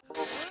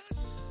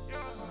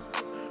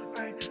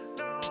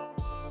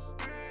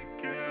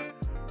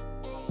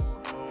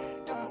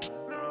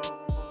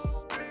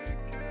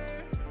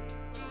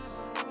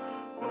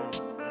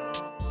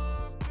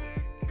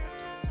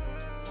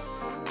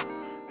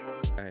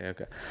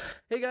Okay.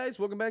 Hey guys,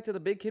 welcome back to the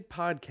Big Kid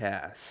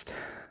Podcast.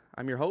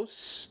 I'm your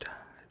host,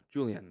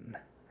 Julian.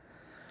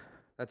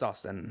 That's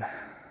Austin.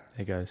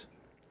 Hey guys.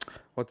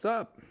 What's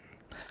up?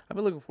 I've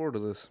been looking forward to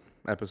this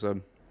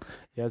episode.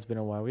 Yeah, it's been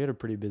a while. We had a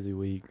pretty busy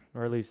week,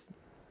 or at least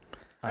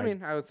I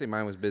would say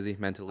mine was busy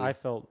mentally. I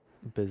felt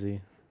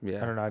busy.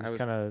 Yeah. I don't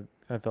know.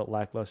 I felt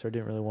lackluster. I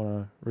didn't really want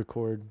to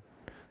record.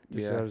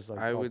 I was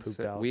I all would pooped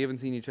say out. we haven't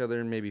seen each other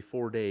in maybe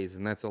 4 days,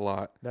 and that's a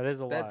lot. That is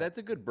a lot. That's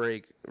a good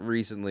break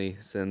recently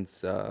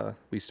since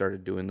we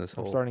started doing this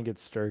I'm whole. starting to get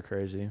stir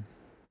crazy.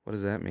 What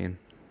does that mean?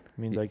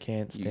 It means I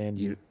can't stand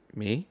you.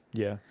 Me?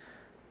 Yeah.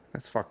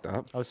 That's fucked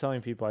up. I was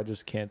telling people I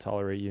just can't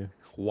tolerate you.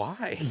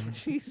 Why?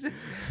 Jesus.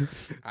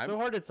 It's so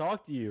hard to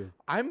talk to you.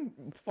 I'm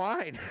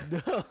fine.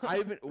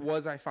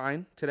 Was I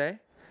fine today?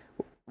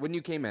 When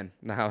you came in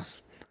the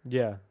house?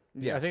 Yeah.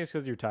 Yes. I think it's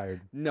because you're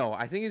tired. No,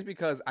 I think it's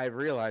because I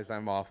realized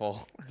I'm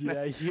awful.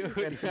 Yeah, you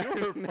were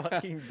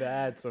fucking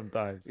bad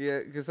sometimes. Yeah,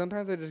 because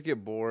sometimes I just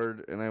get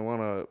bored and I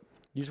want to...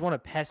 You just want to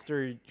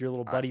pester your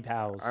little buddy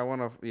pals. I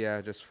want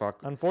to, just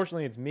fuck.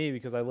 Unfortunately, it's me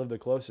because I live the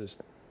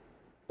closest.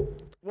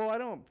 Well, I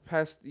don't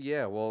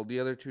well, the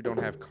other two don't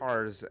have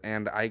cars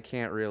and I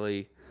can't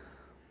really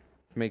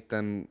make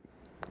them...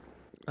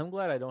 I'm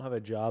glad I don't have a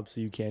job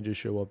so you can't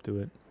just show up to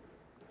it.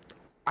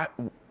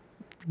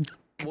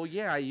 Well,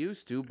 yeah, I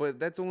used to, but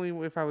that's only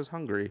if I was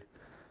hungry.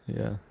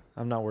 Yeah.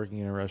 I'm not working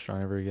in a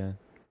restaurant ever again.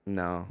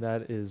 No.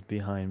 That is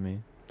behind me.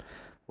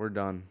 We're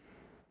done.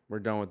 We're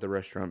done with the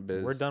restaurant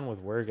biz. We're done with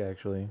work,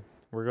 actually.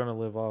 We're going to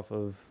live off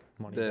of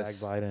money back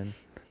Biden.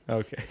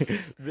 Okay.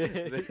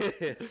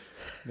 This.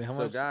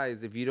 So,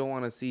 guys, if you don't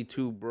want to see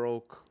two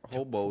broke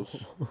hobos,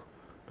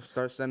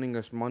 start sending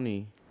us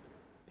money.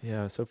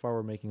 Yeah, so far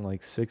we're making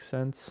like 6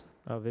 cents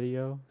a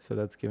video, so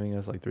that's giving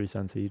us like 3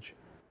 cents each.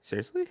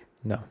 Seriously?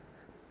 No.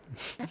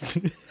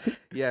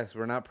 Yes,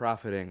 we're not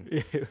profiting.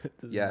 This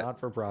is not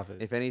for profit.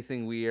 If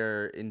anything, we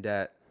are in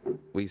debt.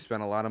 We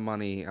spent a lot of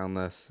money on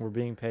this. We're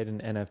being paid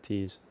in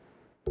NFTs.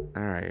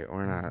 All right,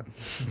 we're not.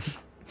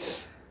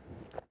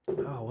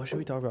 Oh, what should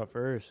we talk about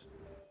first?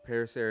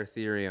 Paracera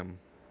Ethereum.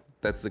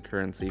 That's the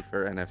currency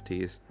for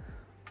NFTs.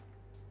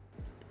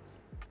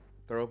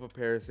 Throw up a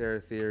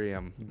Paracera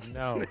Ethereum.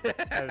 No.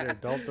 Editor,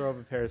 don't throw up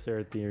a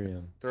Paracera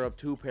Ethereum. Throw up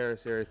 2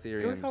 Paracera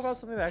Ethereums. Can we talk about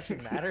something that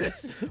actually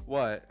matters?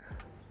 What?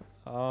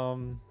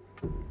 What's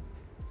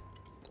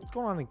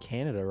going on in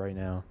Canada right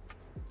now?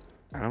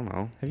 I don't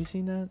know. Have you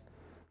seen that?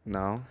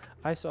 No.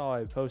 I saw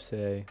a post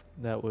today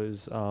that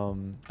was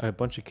a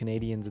bunch of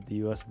Canadians at the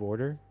U.S.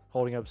 border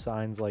holding up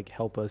signs like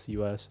 "Help us,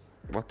 U.S."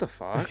 What the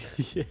fuck?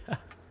 Yeah.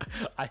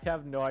 I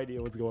have no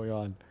idea what's going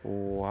on.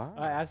 What?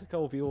 I asked a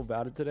couple people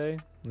about it today.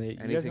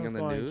 Anything in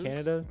the news? In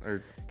Canada?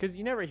 Or because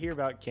you never hear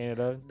about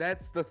Canada.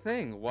 that's the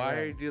thing.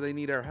 Why do they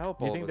need our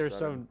help? You think they're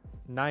so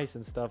nice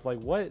and stuff? Like,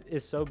 what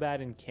is so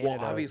bad in Canada?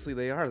 Well, obviously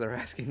they are. They're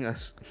asking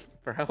us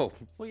for help.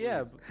 Well,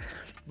 yeah,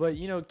 but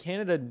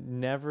Canada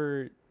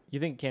never. You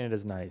think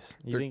Canada's nice?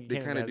 They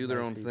kind of do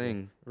their own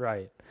thing,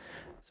 right?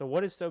 So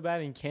what is so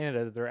bad in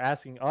Canada that they're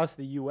asking us,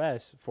 the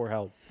U.S., for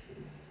help?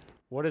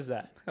 What is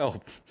that?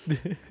 Help.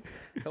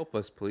 Help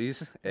us,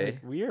 please. Like,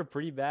 we are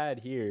pretty bad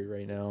here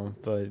right now,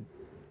 but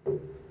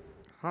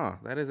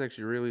that is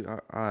actually really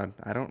odd.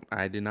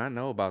 I did not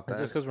know about that.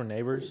 just because we're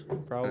neighbors,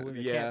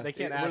 probably. They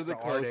can't ask we're the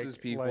closest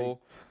Arctic,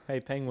 people. Like, hey,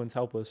 penguins,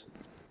 help us.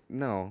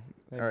 No.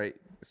 Hey. All right.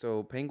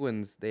 So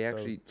penguins, they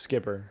actually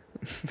Skipper.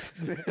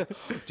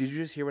 Did you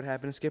just hear what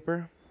happened to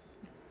Skipper?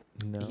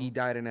 No. He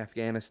died in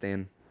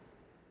Afghanistan.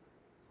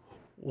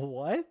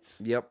 What?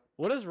 Yep.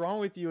 What is wrong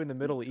with you in the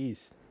Middle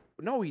East?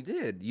 No, he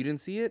did. You didn't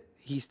see it?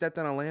 He stepped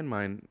on a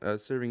landmine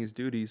serving his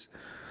duties.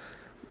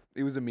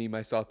 It was a meme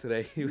I saw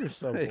today. You're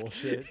so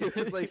bullshit. It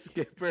was like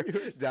Skipper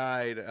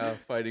died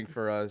fighting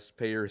for us.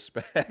 Pay your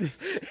respects.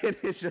 And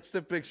it's just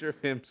a picture of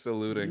him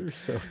saluting. You're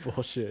so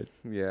bullshit.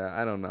 Yeah,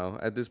 I don't know.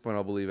 At this point,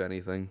 I'll believe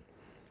anything.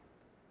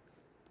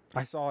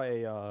 I saw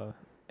a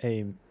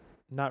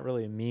not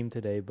really a meme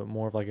today, but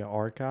more of like an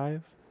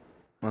archive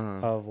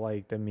of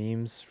like the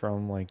memes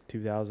from like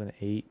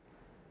 2008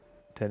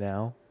 to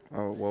now.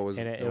 Oh, what was?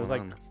 And it was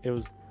like it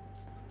was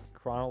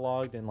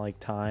chronologued in like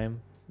time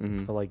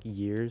for like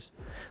years.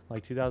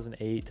 Like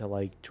 2008 to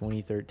like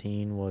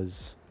 2013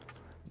 was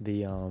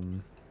the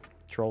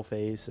troll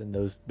face and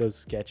those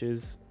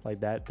sketches,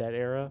 like that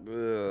era.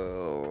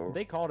 Ugh.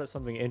 They called it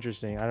something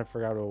interesting. I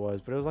forgot what it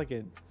was, but it was like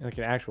an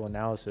actual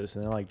analysis.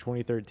 And then like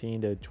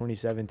 2013 to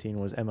 2017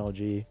 was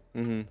MLG,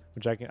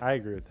 which I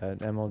agree with that.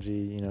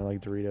 MLG,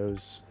 like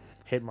Doritos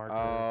hit marker.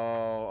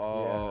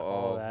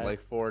 Oh,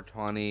 like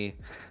 420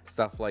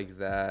 stuff like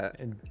that.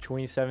 And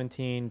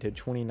 2017 to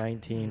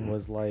 2019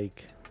 was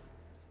like,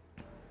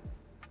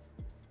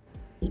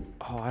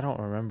 I don't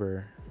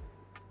remember.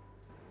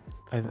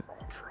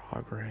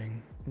 Frog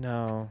ring.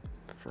 No.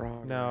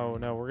 Frog. No.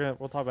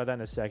 We'll talk about that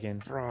in a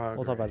second.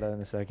 We'll talk about that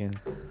in a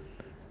second.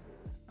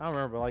 I don't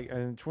remember. Like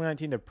in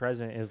 2019, the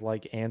present is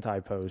like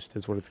anti-post,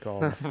 is what it's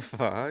called.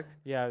 Fuck.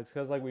 Yeah, it's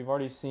because like we've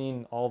already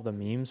seen all the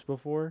memes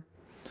before,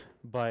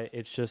 but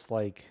it's just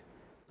like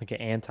an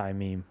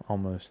anti-meme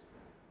almost.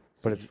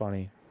 But it's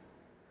funny.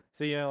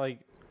 So yeah, like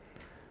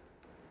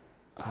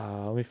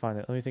let me find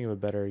it. Let me think of a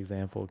better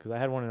example because I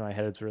had one in my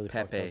head. It's really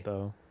fucked Pepe. up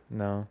though.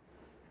 No.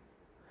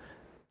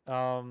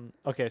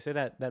 Okay, say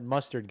that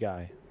mustard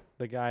guy,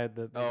 the guy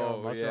that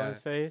got mustard on his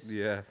face.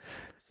 Yeah.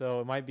 So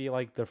it might be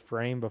like the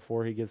frame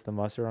before he gets the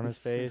mustard on his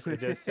face. It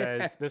just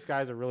says, "This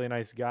guy's a really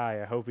nice guy.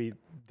 I hope he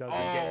doesn't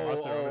get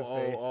mustard on his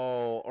face."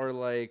 Or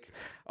like,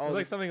 It's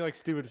like something like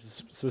stupid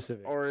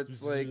specific. or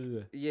it's like,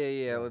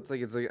 yeah. It's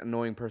like an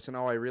annoying person.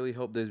 Oh, I really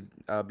hope this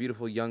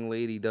beautiful young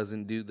lady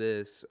doesn't do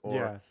this. Or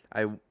Yeah.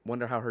 I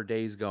wonder how her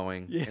day's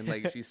going. Yeah. And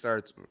like she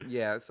starts, something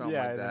yeah, like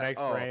that. the next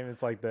frame,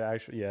 it's like the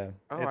actual Oh, It's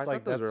I like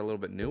thought those were a little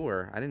bit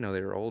newer. I didn't know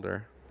they were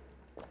older.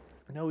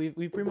 No, we've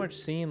pretty much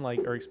seen like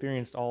or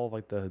experienced all of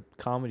like the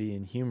comedy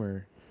and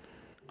humor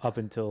up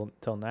until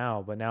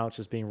now, but now it's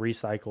just being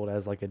recycled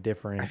as like a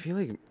different I feel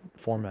like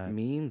format.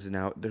 memes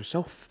now, they're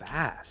so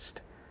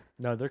fast.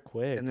 No, they're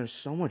quick. And there's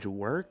so much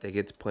work that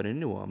gets put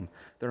into them.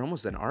 They're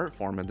almost an art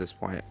form at this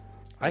point.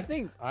 I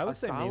think I would A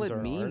say solid memes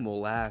are meme art. will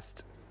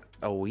last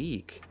a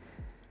week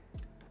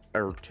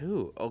or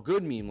two. A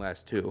good meme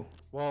lasts two.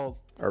 Well,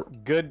 Or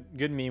good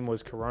meme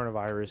was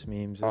coronavirus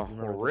memes. if a you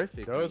remember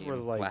horrific those meme were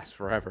like last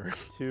forever.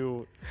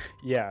 two.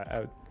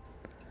 Yeah,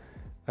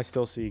 I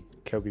still see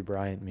Kobe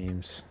Bryant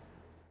memes.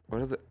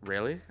 What is it?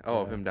 Really? Oh,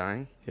 of Yeah. him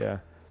dying? Yeah,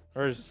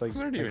 or just like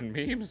Those aren't even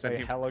memes like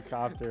anymore.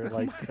 helicopter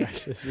like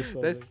crashes or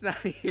something. That's not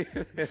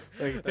even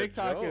Like a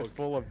TikTok is joke.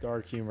 full of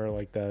dark humor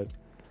like that.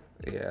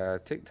 Yeah,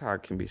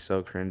 TikTok can be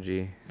so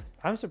cringy.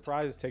 I'm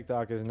surprised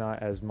TikTok is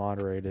not as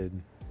moderated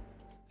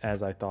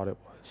as I thought it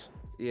was.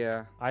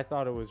 Yeah. I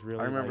thought it was really.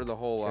 I remember like, the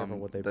whole careful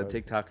what they the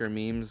posted. TikToker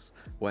memes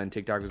when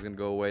TikTok was gonna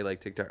go away. Like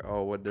TikTok,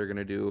 what they're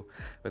gonna do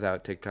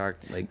without TikTok?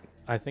 Like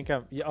I think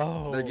I'm. Yeah,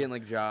 oh, they're getting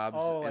like jobs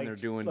and like, they're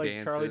doing like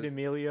dances. Charlie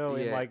D'Amelio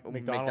in Yeah, like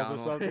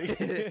McDonald's or McDonald's.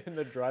 something in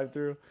the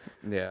drive-through.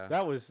 Yeah.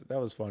 That was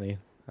funny.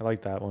 I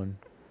like that one.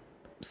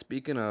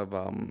 Speaking of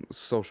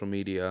social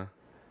media,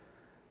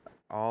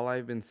 all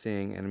I've been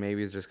seeing, and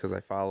maybe it's just because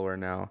I follow her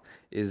now,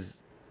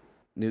 is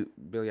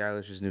Billie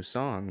Eilish's new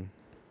song.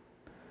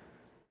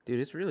 Dude,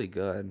 it's really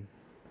good.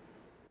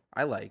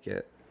 I like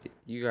it.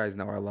 You guys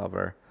know I love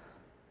her.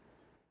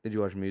 Did you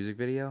watch a music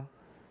video?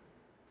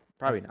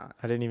 Probably not.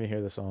 I didn't even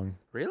hear the song.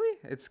 Really?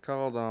 It's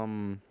called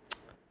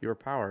Your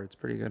Power. It's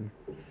pretty good.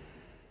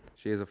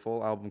 She has a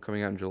full album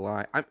coming out in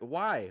July.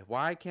 Why?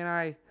 Why can't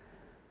I?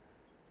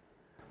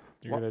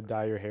 You're What? gonna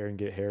dye your hair and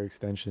get hair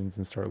extensions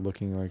and start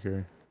looking like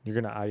her. You're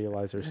gonna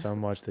idealize her so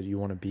much that you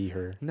want to be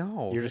her.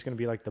 No. You're just gonna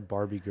be like the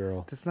Barbie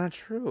girl. That's not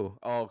true.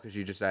 Oh, because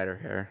you just dyed her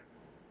hair.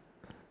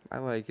 I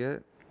like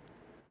it.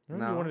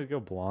 Remember No. you wanted to go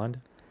blonde?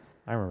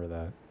 I remember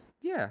that.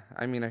 Yeah.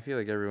 I mean, I feel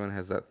like everyone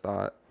has that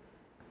thought.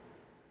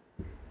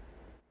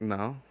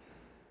 No.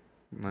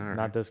 No.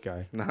 Not this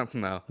guy.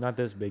 No. Not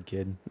this big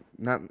kid.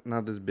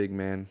 Not this big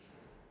man.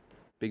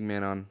 Big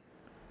man on.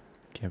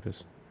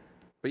 Campus.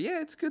 But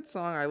yeah, it's a good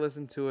song. I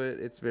listen to it.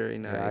 It's very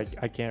nice. Yeah,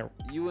 I can't.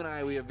 You and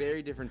I, we have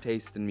very different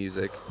tastes in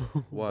music.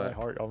 My What?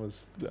 heart I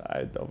almost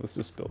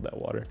just spilled that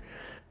water.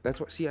 That's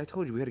what. See, I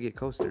told you we had to get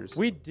coasters.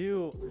 We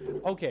do.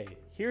 Okay,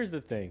 here's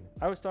the thing.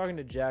 I was talking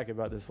to Jack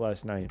about this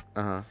last night.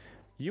 Uh-huh.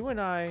 You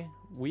and I,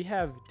 we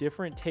have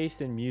different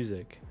taste in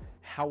music.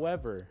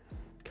 However,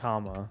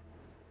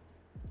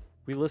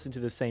 we listen to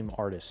the same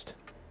artist.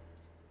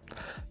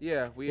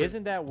 Yeah, we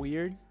Isn't that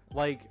weird?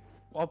 Like,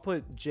 I'll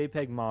put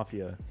JPEG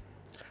Mafia.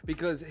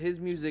 because his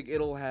music,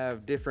 it'll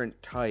have different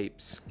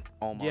types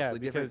almost. Yeah,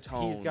 like different because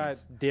tones. he's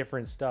got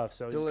different stuff.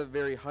 So He'll have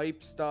very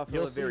hype stuff. He'll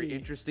You'll have very see-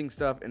 interesting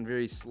stuff and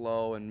very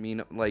slow and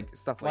mean like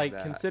stuff like,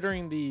 that.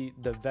 considering the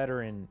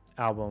veteran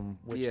album,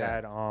 which Yeah.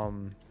 had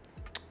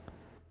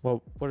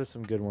well, what are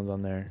some good ones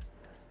on there?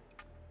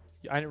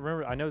 I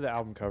remember. I know the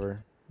album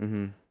cover,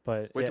 Mm-hmm.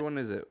 but Which one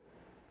is it?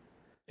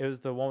 It was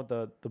the one with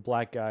the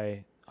black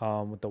guy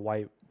with the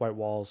white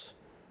walls.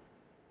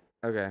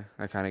 Okay,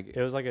 I kind of.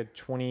 It was like a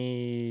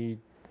 20.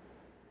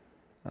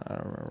 I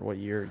don't remember what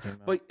year it came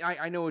out. But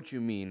I know what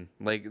you mean.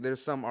 Like,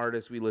 there's some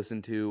artists we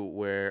listen to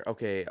where,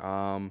 okay,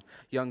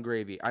 Young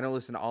Gravy. I don't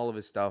listen to all of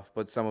his stuff,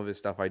 but some of his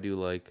stuff I do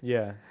like.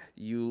 Yeah,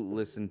 You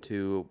listen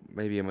to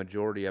maybe a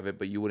majority of it,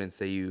 but you wouldn't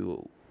say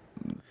you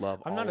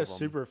love I'm all not of a them.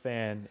 super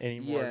fan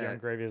anymore of Yeah. Young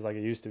Gravy as like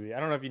it used to be. I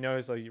don't know if you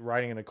noticed, like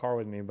riding in the car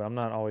with me, but I'm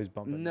not always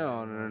bumping.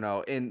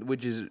 No. And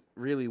which is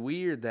really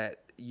weird that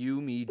you,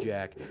 me,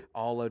 Jack,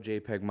 all love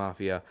JPEG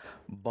Mafia,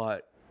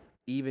 but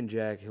even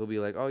Jack, he'll be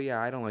like, oh yeah,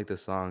 I don't like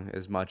this song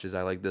as much as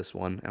I like this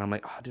one. And I'm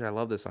like, oh dude, I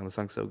love this song. This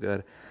song's so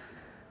good.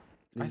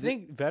 I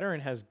think Veteran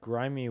has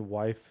Grimy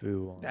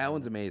Waifu on That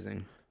one's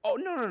amazing. Oh,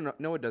 no, it doesn't,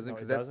 No, it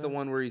because that's the doesn't?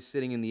 one where he's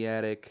sitting in the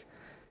attic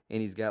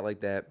and he's got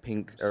like that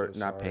pink, I'm or so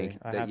not sorry. pink,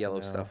 I have that to yellow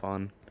know. stuff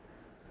on.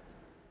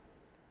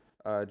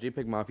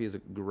 JPEG Mafia is a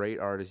great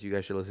artist. You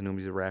guys should listen to him.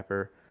 He's a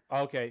rapper.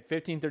 Okay,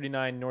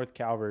 1539 North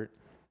Calvert.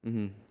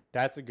 Mm-hmm.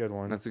 That's a good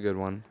one. That's a good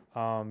one.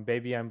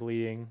 Baby I'm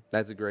Bleeding.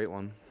 That's a great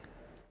one.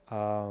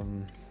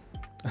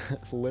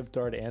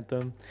 Libtard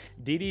Anthem.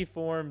 DD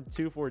Form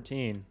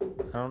 214.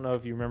 I don't know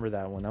if you remember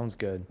that one. That one's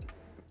good.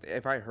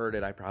 If I heard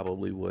it, I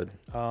probably would.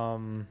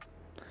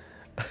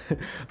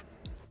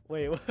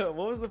 Wait, what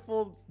was the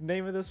full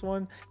name of this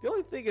one? The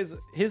only thing is,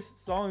 his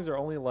songs are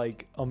only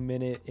like a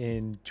minute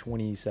and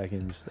 20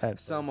 seconds.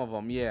 Some of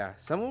them, yeah.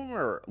 Some of them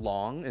are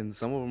long, and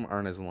some of them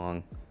aren't as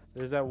long.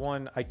 There's that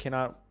one, I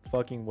cannot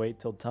fucking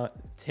wait till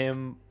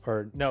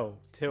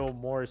till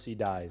Morrissey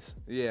dies.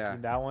 Yeah.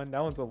 That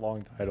one's a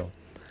long title.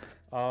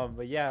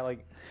 But yeah,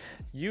 like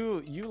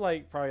you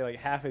like probably like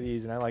half of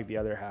these, and I like the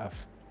other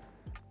half.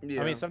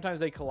 Yeah. I mean,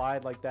 sometimes they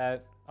collide like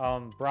that.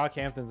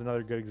 Brockhampton's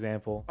another good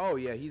example. Oh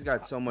yeah, he's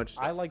got so much.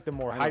 I like the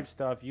more hype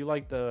stuff. You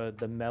like the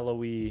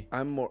mellowy.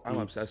 I'm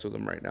obsessed with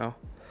him right now.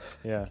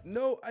 Yeah.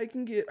 No, I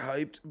can get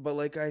hyped, but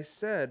like I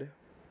said,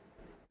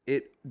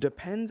 it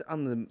depends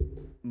on the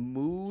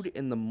mood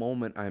in the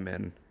moment I'm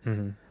in.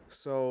 Mm-hmm.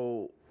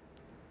 So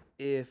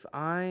if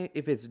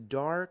it's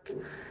dark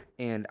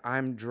and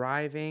I'm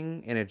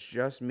driving and it's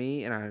just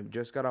me and I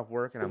just got off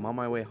work and I'm on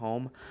my way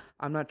home,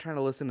 I'm not trying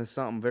to listen to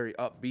something very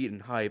upbeat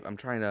and hype. I'm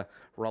trying to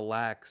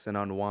relax and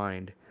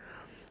unwind.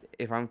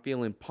 If I'm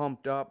feeling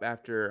pumped up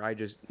after I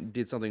just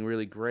did something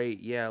really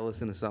great, yeah, I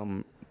listen to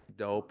something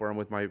dope. Or I'm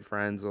with my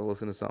friends, I'll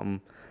listen to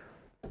something,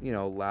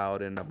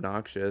 loud and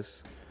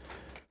obnoxious.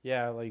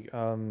 Yeah, like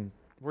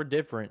we're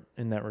different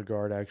in that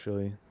regard.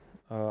 Actually,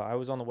 I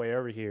was on the way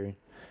over here.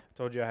 I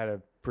told you I had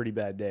a pretty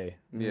bad day.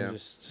 Yeah, it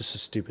was just a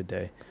stupid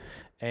day,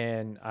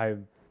 and I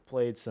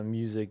played some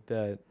music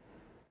that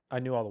I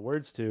knew all the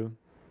words to,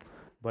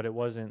 but it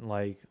wasn't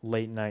like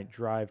late night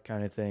drive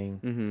kind of thing.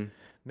 Mm-hmm.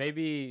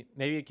 Maybe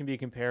it can be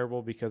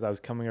comparable because I was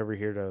coming over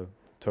here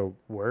to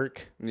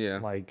work. Yeah,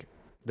 like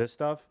this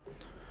stuff,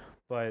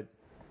 but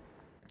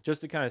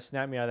just to kind of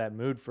snap me out of that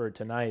mood for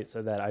tonight,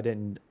 so that I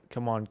didn't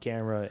come on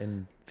camera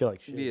and feel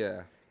like shit.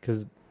 Yeah,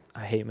 because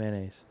I hate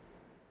mayonnaise.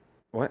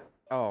 What?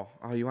 Oh,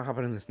 you want to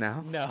hop in this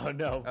now? No.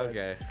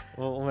 Okay.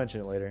 We'll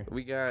mention it later.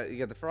 You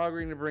got the frog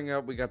ring to bring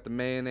up. We got the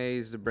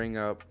mayonnaise to bring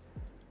up.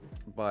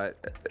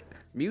 But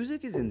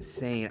music is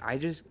insane.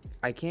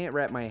 I can't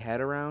wrap my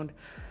head around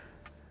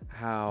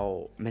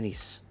how many,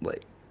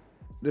 like,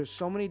 there's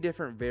so many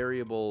different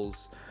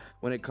variables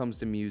when it comes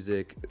to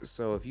music.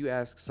 So if you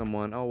ask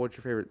someone, oh, what's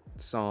your favorite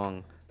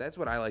song? That's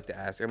what I like to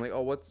ask. I'm like,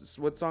 oh,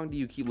 what song do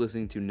you keep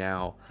listening to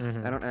now?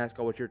 Mm-hmm. I don't ask,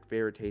 oh, what's your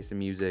favorite taste in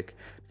music?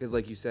 Because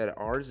like you said,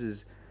 ours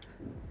is,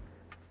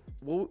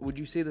 what would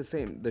you say the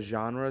same? The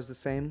genre is the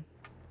same?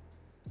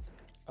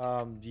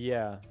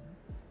 Yeah,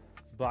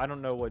 but I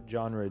don't know what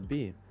genre it'd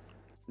be.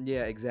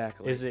 Yeah,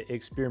 exactly. Is it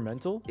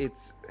experimental?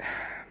 It's,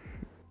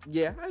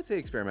 yeah, I'd say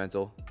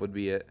experimental would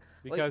be it.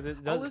 Because like,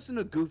 it does. I'll listen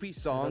to goofy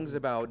songs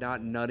about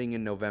not nutting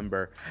in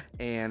November,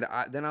 and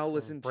then I'll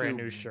listen Brand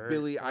to new shirt,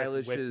 Billie like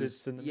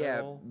Eilish's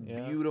yeah.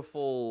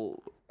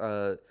 beautiful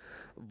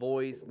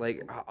voice.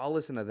 Like I'll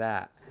listen to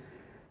that,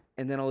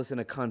 and then I'll listen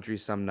to country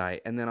some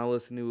night, and then I'll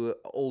listen to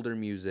older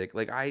music.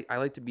 Like I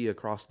like to be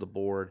across the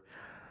board.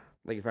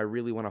 Like if I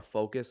really want to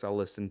focus, I'll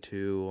listen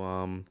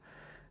to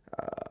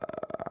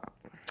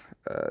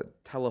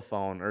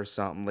Telephone or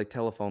something, like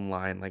Telephone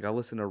Line. Like I'll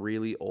listen to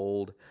really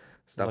old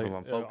stuff like, if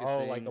I'm focusing.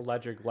 Oh, like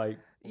Electric Light.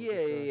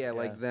 Yeah,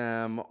 like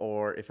them.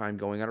 Or if I'm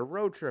going on a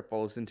road trip,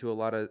 I'll listen to a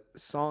lot of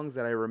songs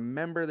that I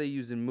remember they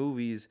use in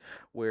movies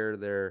where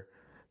they're,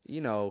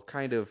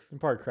 kind of. The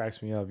part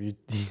cracks me up. You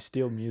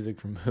steal music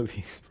from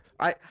movies.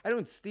 I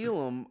don't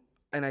steal them,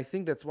 and I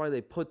think that's why they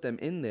put them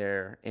in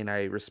there, and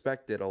I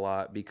respect it a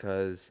lot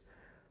because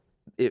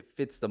it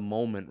fits the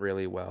moment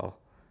really well.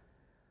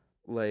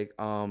 Like,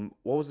 what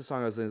was the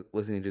song I was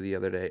listening to the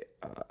other day?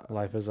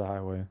 Life is a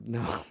Highway. No,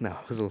 I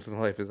was listening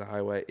to Life is a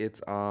Highway.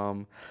 It's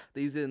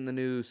they use it in the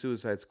new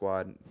Suicide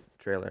Squad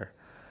trailer.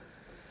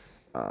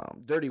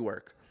 Dirty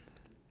Work.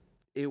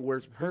 It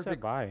works Who's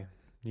that perfect. by?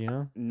 You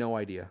know? No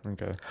idea.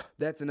 Okay.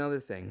 That's another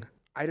thing.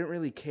 I don't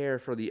really care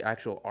for the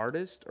actual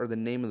artist or the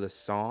name of the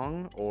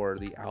song or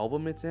the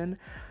album it's in.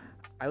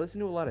 I listen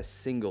to a lot of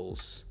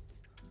singles.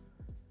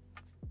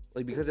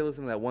 Like, because I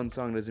listen to that one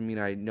song doesn't mean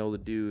I know the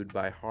dude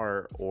by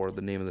heart or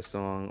the name of the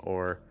song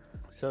or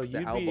so the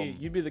album.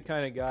 You'd be the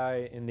kind of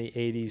guy in the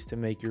 80s to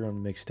make your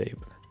own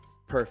mixtape.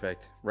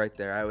 Perfect. Right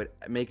there. I would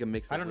make a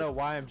mixtape. I don't know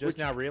why I'm just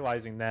now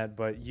realizing that,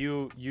 but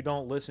you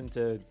don't listen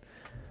to...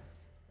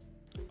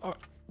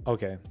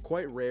 okay.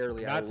 Quite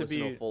rarely I will listen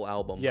to a full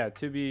album. Yeah,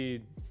 to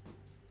be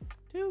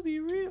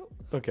real.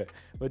 Okay.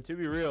 But to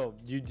be real,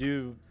 you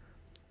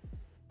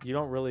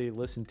don't really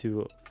listen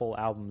to full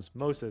albums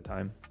most of the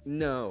time.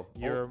 No.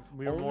 You're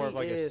more of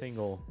like a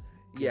single.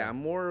 Yeah, I'm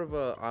more of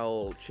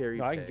I'll cherry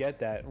pick. I get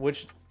that,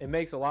 which it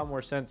makes a lot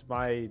more sense.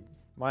 My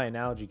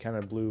analogy kind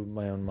of blew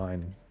my own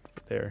mind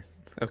there.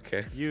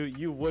 Okay.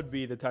 You would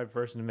be the type of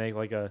person to make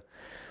like a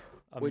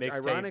which mixtape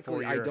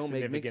ironically for your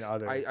significant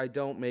other. I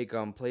don't make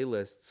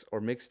playlists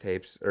or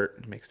mixtapes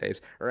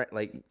or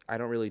like I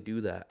don't really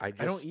do that. I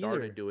just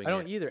started doing it. I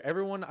don't either.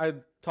 Everyone I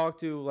talk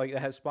to like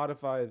that has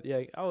Spotify,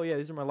 yeah, oh yeah,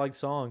 these are my liked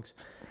songs.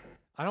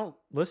 I don't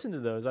listen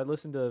to those. I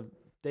listen to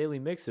daily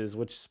mixes,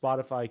 which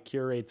Spotify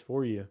curates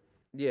for you.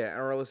 Yeah,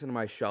 or I listen to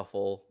my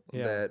shuffle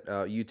that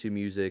YouTube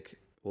Music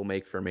will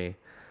make for me.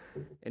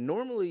 And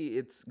normally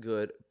it's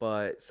good,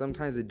 but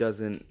sometimes it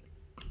doesn't.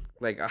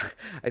 Like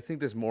I think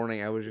this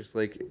morning I was just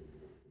like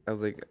I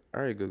was like,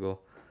 all right,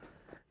 Google,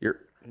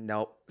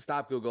 nope.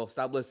 Stop, Google.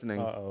 Stop listening.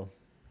 Uh-oh.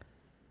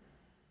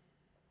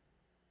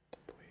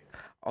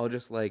 I'll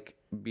just like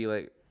be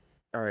like,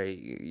 all right,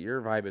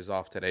 your vibe is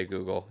off today,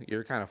 Google.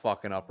 You're kind of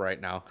fucking up right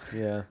now.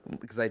 Yeah.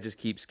 Because I just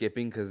keep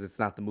skipping because it's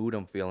not the mood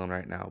I'm feeling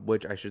right now,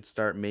 which I should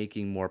start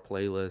making more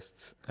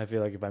playlists. I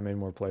feel like if I made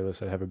more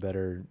playlists, I'd have a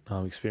better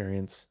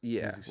experience.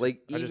 Yeah,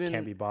 like I just even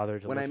can't be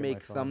bothered to when look I at my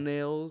make phone.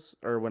 thumbnails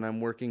or when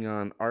I'm working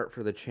on art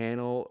for the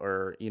channel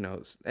or,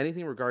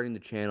 anything regarding the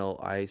channel,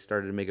 I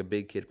started to make a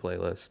Big Kid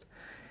playlist.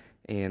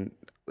 And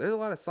there's a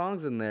lot of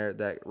songs in there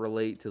that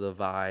relate to the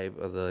vibe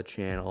of the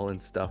channel and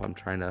stuff. I'm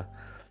trying to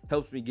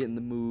helps me get in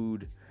the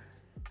mood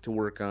to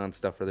work on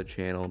stuff for the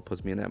channel and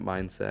puts me in that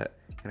mindset.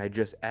 And I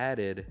just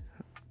added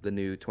the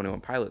new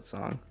 21 Pilots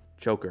song,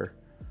 Choker.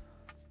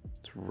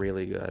 It's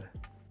really good.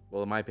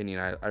 Well, in my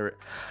opinion,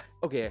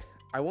 okay,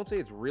 I won't say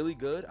it's really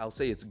good. I'll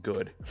say it's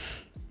good.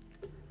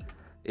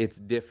 It's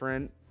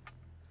different.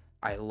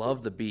 I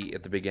love the beat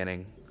at the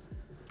beginning.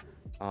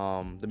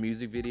 The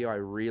music video I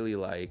really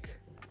like.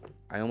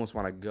 I almost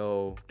want to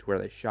go to where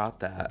they shot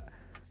that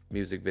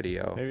music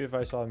video. Maybe if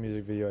I saw the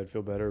music video, I'd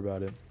feel better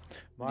about it.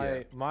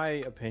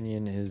 My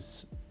opinion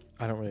is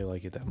I don't really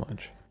like it that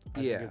much. I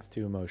think it's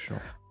too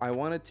emotional. I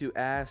wanted to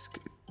ask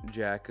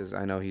Jack, because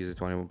I know he's a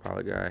 21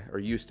 Pilot guy, or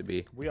used to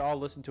be. We all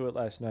listened to it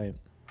last night.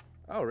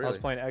 Oh, really? I was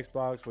playing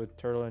Xbox with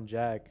Turtle and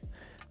Jack.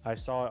 I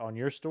saw it on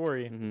your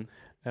story,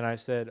 and I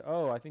said,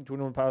 "Oh, I think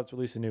 21 Pilots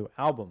released a new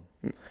album."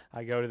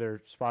 I go to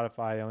their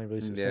Spotify, they only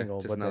released a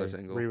single, but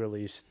they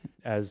re-released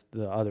as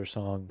the other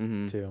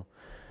song too.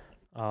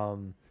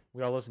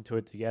 We all listened to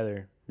it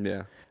together.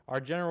 Yeah. Our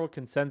general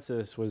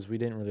consensus was we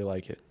didn't really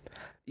like it.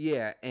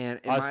 Yeah, and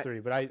us three.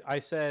 But I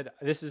said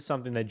this is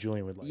something that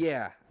Julian would like.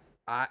 Yeah,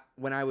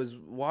 when I was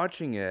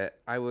watching it,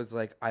 I was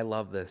like, I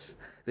love this.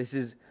 This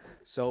is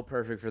so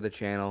perfect for the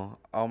channel.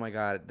 Oh my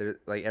god,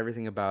 like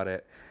everything about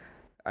it,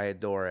 I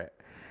adore it.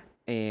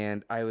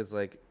 And I was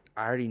like,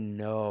 I already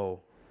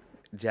know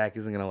Jack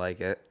isn't gonna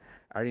like it.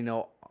 I already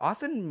know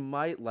Austin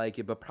might like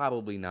it, but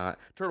probably not.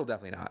 Turtle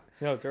definitely not.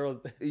 No,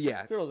 Turtle.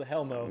 Yeah, Turtle's a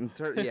hell no.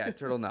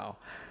 Turtle no.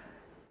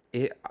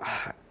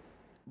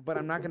 But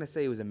I'm not gonna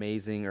say it was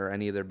amazing or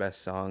any of their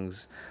best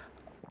songs.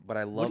 But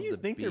I love the beat. What do you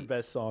think their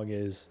best song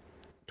is?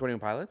 21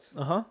 Pilots?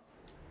 Uh-huh.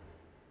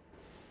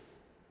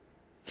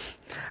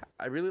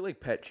 I really like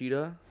Pet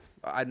Cheetah.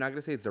 I'm not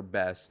gonna say it's their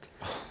best.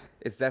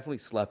 It's definitely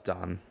slept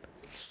on.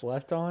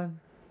 Slept on?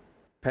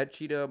 Pet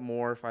Cheetah,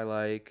 Morph I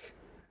like.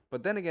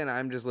 But then again,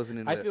 I'm just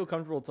listening to I feel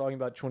comfortable talking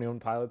about 21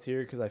 Pilots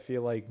here because I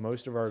feel like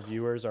most of our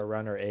viewers are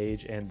around our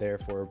age and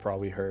therefore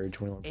probably heard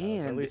 21 Pilots.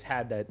 And or at least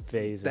had that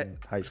phase in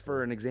high school.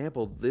 For an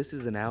example, this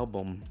is an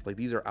album. Like,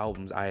 these are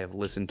albums I have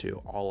listened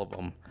to, all of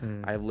them.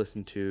 I have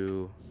listened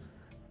to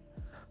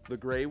the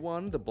gray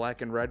one, the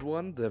black and red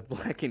one, the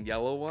black and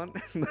yellow one.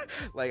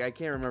 Like, I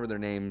can't remember their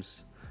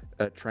names.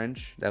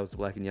 Trench, that was the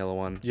black and yellow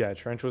one. Yeah,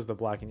 Trench was the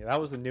black and yellow.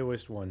 That was the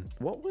newest one.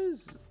 What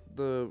was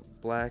the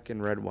black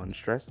and red one?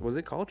 Was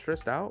it called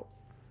Stressed Out?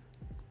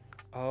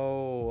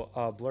 Oh,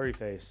 Blurry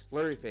Face.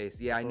 Blurry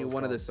Face. Yeah, I knew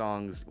one of the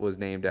songs was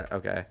named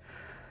okay.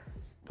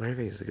 Blurry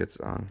Face is a good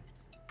song.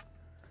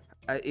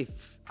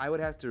 If I would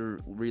have to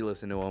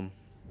re-listen to them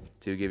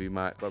to give you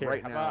my, but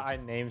right now, how about I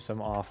name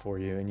some off for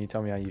you and you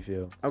tell me how you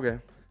feel? Okay.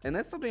 And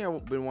that's something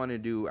I've been wanting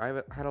to do.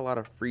 I've had a lot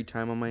of free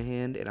time on my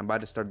hand, and I'm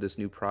about to start this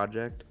new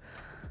project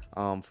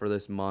for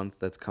this month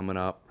that's coming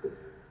up.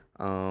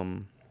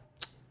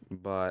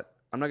 But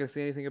I'm not going to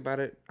say anything about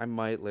it. I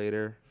might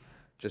later,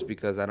 just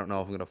because I don't know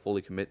if I'm going to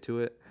fully commit to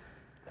it.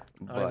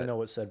 I don't even know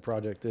what said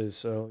project is,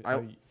 so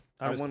I'm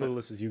as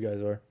clueless as you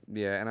guys are.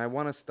 Yeah, and I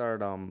want to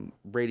start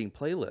rating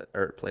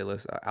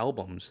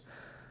albums.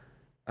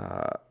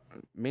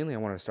 Mainly I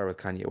want to start with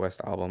Kanye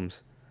West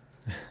albums.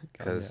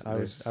 Because I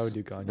would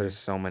do Kanye. There's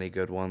so many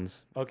good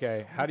ones.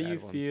 Okay, how do you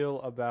feel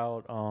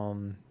about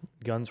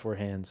Guns for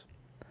Hands?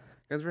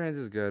 Guns for Hands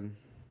is good.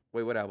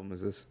 Wait, what album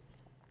is this?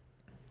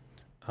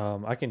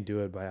 I can do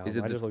it by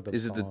album. I just looked up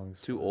songs. Is it the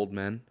Two Old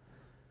Men?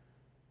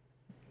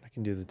 I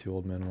can do the Two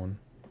Old Men one.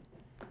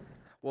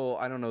 Well,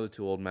 I don't know the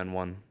Two Old Men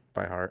one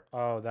by heart.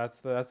 Oh,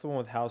 that's the one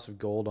with House of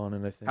Gold on it,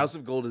 I think. House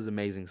of Gold is an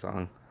amazing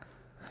song.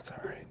 That's all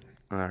right.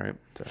 All right.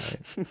 It's all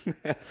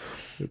right.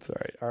 It's all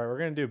right. All right, we're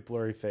going to do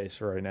Blurry Face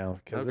for right now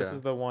because this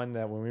is the one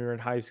that when we were in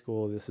high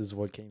school, this is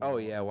what came out. Oh,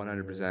 yeah,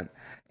 100%.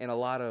 And a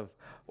lot of,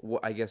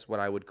 I guess what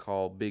I would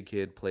call Big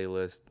Kid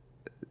playlist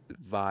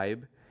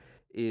vibe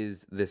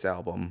is this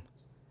album.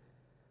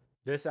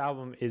 This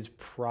album is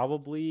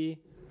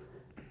probably,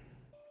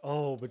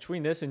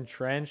 between this and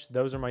Trench,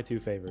 those are my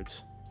two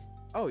favorites.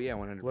 Oh, yeah,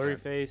 100%. Blurry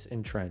Face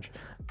and Trench.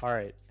 All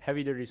right,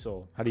 Heavy Dirty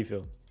Soul. How do you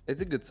feel?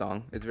 It's a good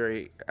song. It's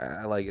very,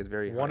 I like it. It's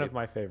very one of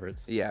my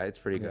favorites. Yeah, it's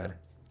pretty good.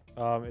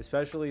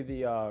 Especially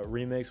the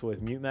remix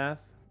with Mute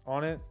Math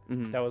on it.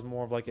 That was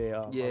more of like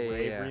a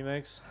rave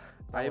remix.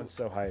 That one's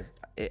so hype.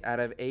 Out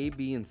of A,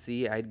 B, and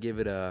C, I'd give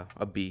it a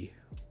B.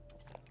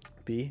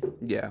 B?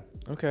 Yeah.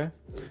 Okay.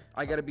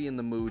 I gotta be in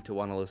the mood to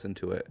want to listen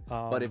to it.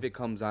 But if it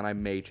comes on, I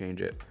may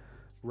change it.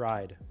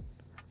 Ride.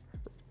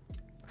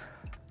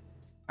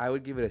 I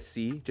would give it a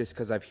C just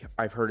because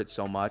I've heard it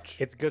so much.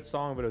 It's a good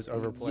song, but it was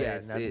overplayed,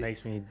 Yes, and that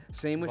makes me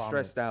Same with vomit.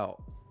 Stressed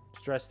Out.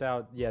 Stressed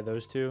Out. Yeah,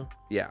 those two.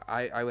 Yeah,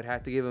 I would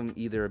have to give him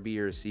either a B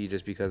or a C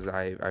just because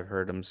I've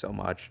heard him so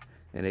much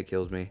and it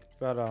kills me.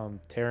 What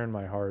about Tearing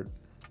My Heart?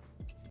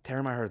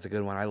 Tearing My Heart's a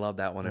good one. I love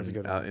that one That's a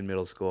good one. in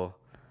middle school.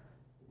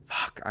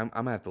 Fuck, I'm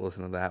gonna have to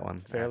listen to that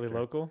one. Fairly after.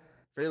 Local.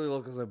 Fairly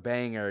Local's a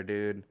banger,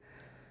 dude.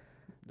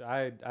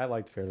 I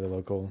liked Fairly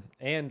Local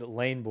and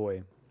Lane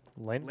Boy.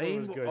 Lane Boy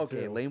was good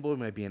okay, too. Lane Boy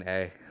might be an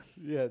A.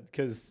 Yeah,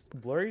 because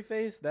Blurry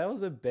Face, that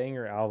was a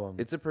banger album.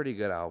 It's a pretty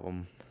good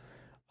album.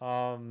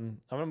 I'm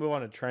gonna move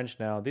on to Trench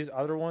now. These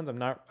other ones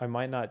I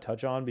might not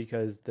touch on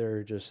because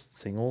they're just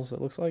singles,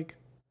 it looks like.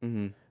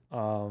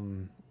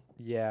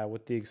 Yeah,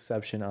 with the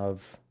exception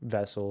of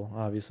Vessel,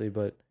 obviously,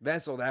 but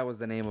Vessel, that was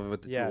the name of it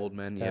with the two old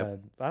men. Yep.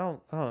 I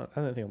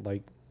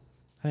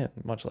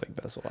didn't much like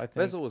Vessel. I think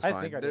Vessel was fine.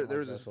 I think There like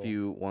was a Vessel.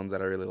 few ones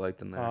that I really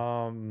liked in there.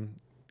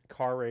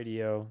 Car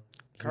Radio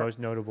is most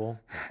notable.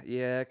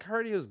 Yeah,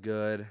 Cardio's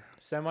good.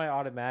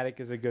 Semi-Automatic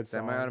is a good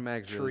song.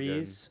 Semi-Automatic's really good.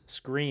 Trees,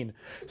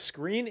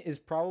 Screen is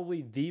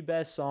probably the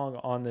best song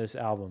on this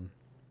album.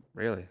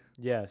 Really?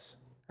 Yes.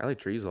 I like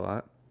Trees a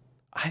lot.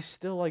 I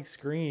still like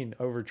Screen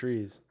over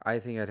Trees. I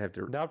think I'd have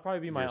to. That would probably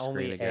be my hear Screen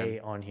only again. A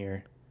on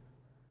here.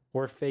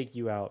 Or Fake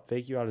You Out.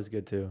 Fake You Out is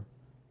good too.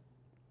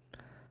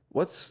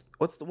 What's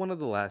one of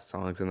the last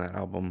songs in that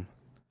album?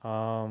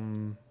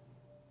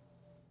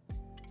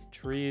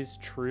 Trees,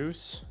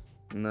 Truce.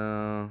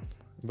 No.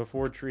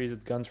 Before Trees,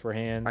 it's Guns for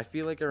Hands. I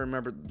feel like I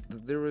remember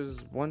there was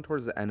one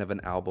towards the end of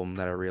an album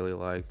that I really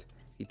liked.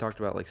 He talked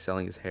about like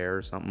selling his hair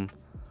or something.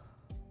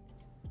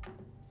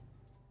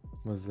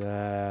 Was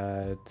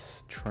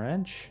that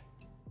Trench?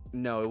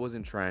 No, it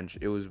wasn't Trench.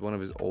 It was one of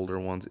his older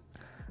ones.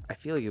 I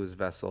feel like it was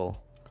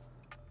Vessel.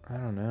 I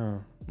don't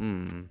know.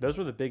 Those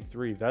were the big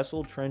three.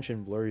 Vessel, Trench,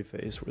 and Blurry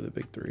Face were the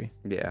big three.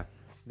 Yeah.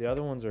 The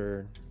other ones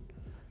are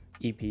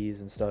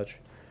EPs and such.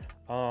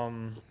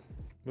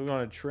 Moving on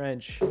to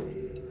Trench.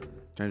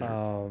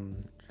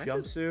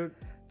 Jumpsuit.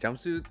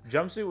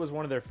 Jumpsuit was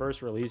one of their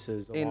first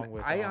releases. And along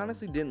with, I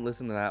honestly didn't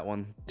listen to that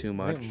one too I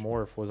much. think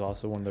Morph was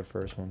also one of their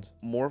first ones.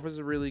 Morph was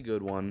a really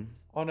good one.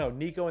 Oh no,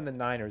 Nico and the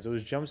Niners. It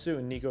was Jumpsuit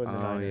and Nico and the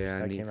Niners yeah,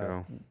 that came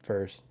out Nico.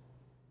 first.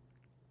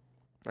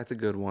 That's a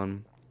good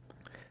one.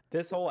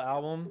 This whole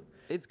album,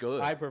 It's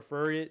good. I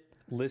prefer it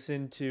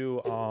listened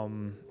to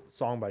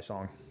song by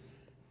song.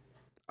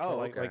 Oh, So,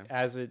 like, okay. Like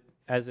as it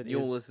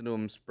You'll is, listen to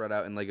them spread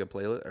out in like a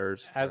playlist or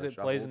as it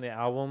plays in the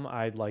album,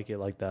 I'd like it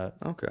like that.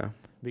 Okay.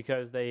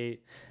 Because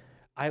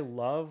I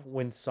love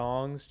when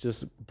songs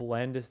just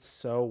blend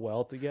so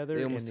well together.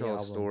 They almost in the tell a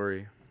album.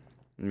 story.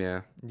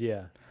 Yeah.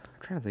 Yeah.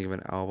 I'm trying to think of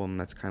an album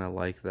that's kind of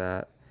like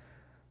that.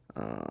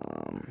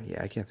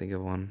 Yeah, I can't think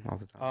of one off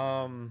the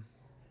top.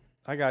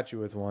 I got you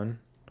with one.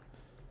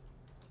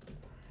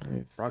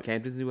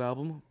 Brockhampton's new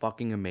album,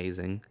 fucking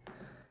amazing.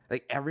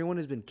 Like everyone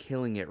has been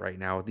killing it right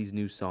now with these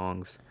new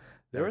songs.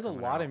 There was a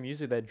lot of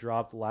music that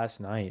dropped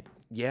last night.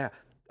 Yeah.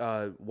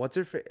 What's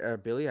her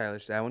Billie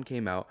Eilish, that one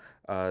came out.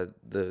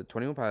 The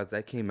 21 Pilots,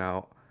 that came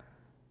out.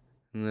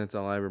 And that's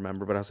all I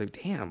remember. But I was like,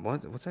 damn,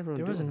 what's everyone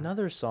There doing? was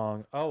another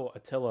song. Oh,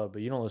 Attila,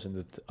 but you don't listen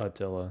to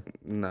Attila.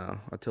 No,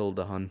 Attila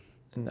the Hun.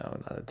 No,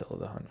 not Attila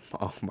the Hun.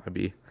 Oh, might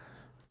be.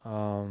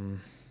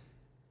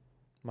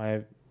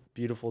 My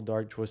Beautiful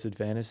Dark Twisted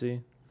Fantasy.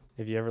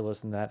 Have you ever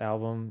listened to that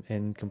album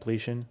in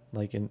completion,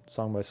 like in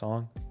song by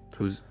song?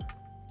 Who's?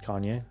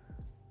 Kanye.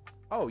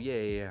 Oh,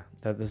 yeah.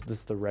 This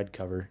is the red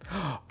cover.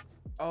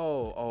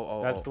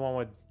 Oh. That's the one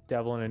with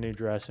Devil in a New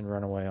Dress and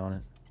Runaway on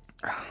it.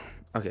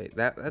 Okay,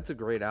 that's a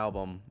great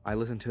album. I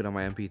listened to it on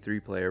my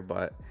MP3 player,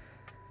 but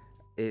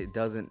it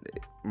doesn't.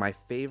 My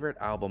favorite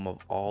album of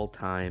all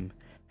time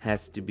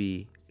has to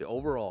be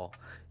overall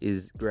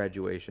is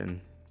Graduation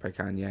by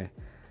Kanye.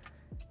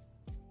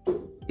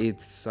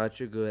 It's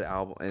such a good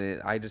album, and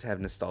I just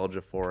have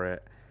nostalgia for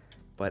it.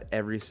 But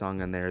every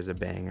song on there is a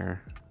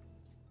banger.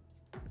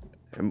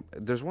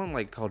 There's one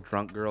like called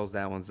Drunk Girls.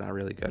 That one's not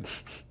really good,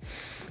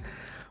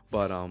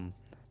 but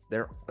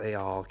they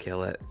all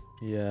kill it.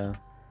 Yeah.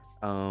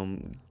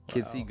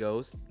 Kids See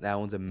Ghosts, that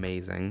one's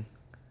amazing.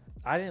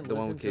 I didn't The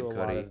one listen with to Kid a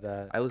lot Cudi. of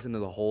that. I listened to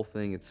the whole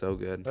thing. It's so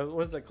good.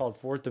 What is that called?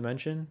 Fourth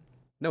Dimension?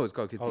 No, it's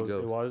called Kids See Oh,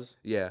 Ghosts. it was?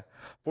 Yeah.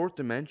 Fourth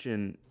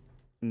Dimension.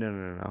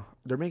 No.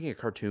 They're making a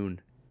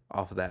cartoon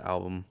off of that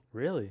album.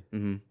 Really?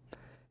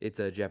 It's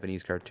a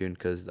Japanese cartoon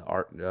because the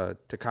art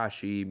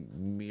Takashi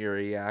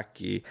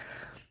Miyake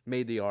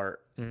made the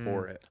art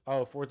for it.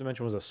 Oh, Fourth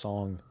Dimension was a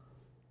song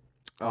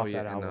Oh off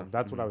yeah, that and album.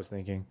 That's what I was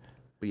thinking.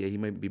 But yeah, he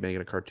might be making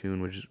a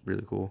cartoon, which is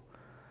really cool.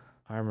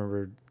 I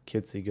remember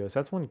Kids See Ghosts.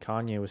 That's when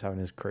Kanye was having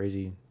his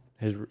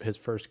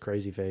first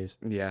crazy phase.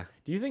 Yeah.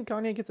 Do you think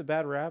Kanye gets a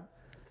bad rap?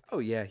 Oh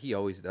yeah, he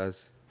always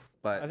does.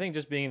 But I think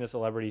just being in the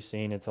celebrity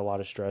scene, it's a lot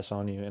of stress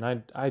on you,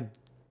 and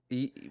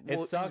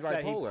it sucks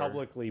that he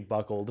publicly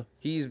buckled.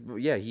 He's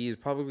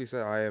publicly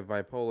said I have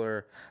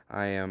bipolar.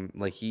 I am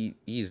like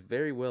he's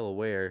very well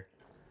aware.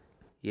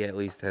 He at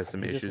least has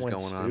some He issues just went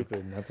going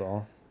stupid, that's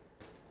all.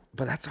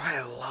 But that's why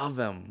I love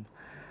him.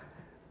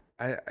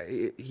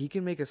 he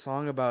can make a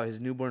song about his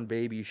newborn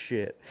baby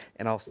shit,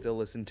 and I'll still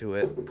listen to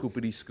it.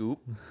 Poopity scoop.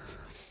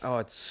 Oh,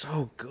 it's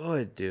so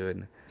good,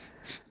 dude.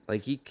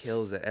 Like, he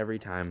kills it every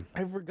time.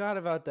 I forgot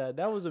about that.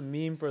 That was a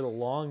meme for the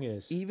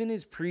longest. Even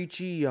his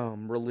preachy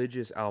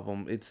religious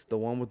album, it's the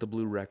one with the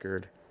blue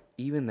record.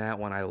 Even that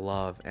one I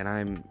love, and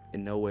I'm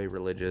in no way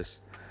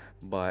religious,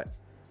 but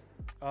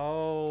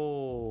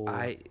Oh.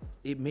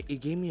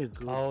 it gave me a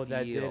good Oh,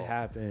 that feel. did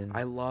happen.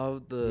 I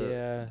love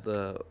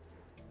the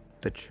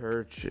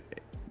church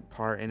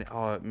part, and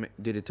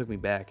dude, it took me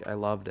back. I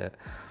loved it.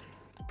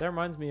 That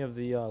reminds me of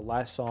the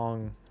last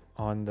song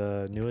on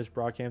the newest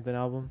Brockhampton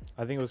album.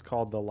 I think it was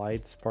called The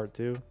Lights Part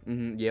 2.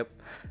 Yep,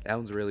 that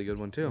one's a really good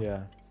one too.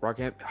 Yeah.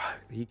 Brockhampton,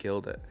 he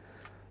killed it.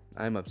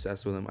 I'm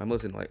obsessed with him. I'm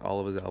listening to like all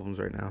of his albums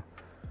right now.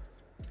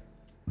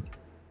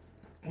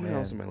 What Man.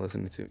 else am I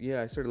listening to?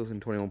 Yeah, I started listening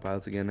to 21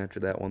 Pilots again after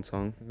that one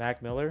song.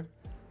 Mac Miller.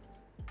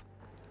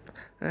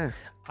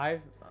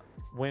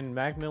 When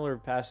Mac Miller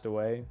passed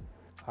away,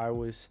 I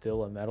was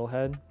still a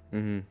metalhead.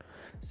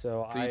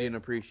 So you didn't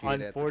appreciate it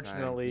at the time.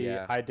 Unfortunately,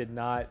 Yeah. I did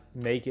not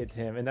make it to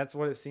him, and that's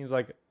what it seems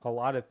like a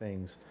lot of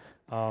things.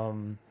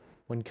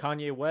 When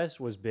Kanye West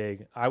was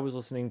big, I was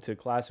listening to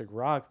classic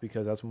rock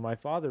because that's what my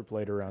father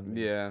played around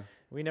me. Yeah.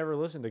 We never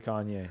listened to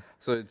Kanye.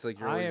 So it's like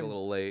you're always a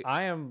little late.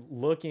 I am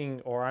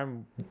looking, or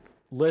I'm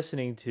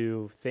listening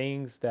to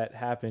things that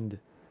happened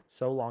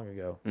so long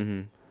ago,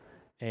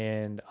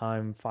 and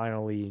I'm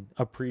finally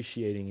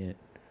appreciating it.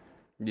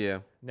 Yeah.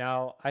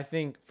 Now, I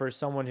think for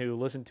someone who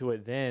listened to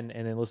it then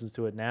and then listens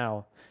to it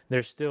now,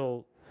 there's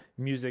still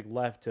music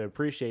left to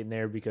appreciate in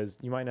there because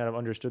you might not have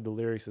understood the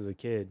lyrics as a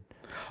kid.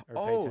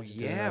 Or pay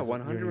attention to them as a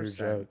 100%.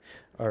 joke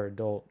or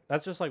adult.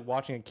 That's just like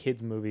watching a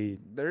kid's movie.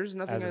 There's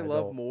nothing as I an love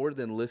adult. more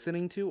than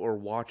listening to or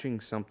watching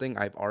something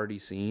I've already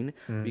seen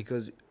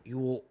because you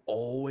will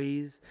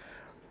always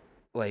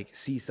like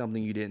see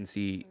something you didn't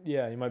see.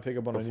 Yeah, you might pick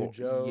up on a new Before-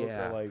 joke.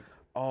 yeah. Or like,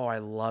 Oh, I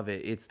love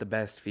it. It's the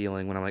best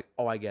feeling when I'm like,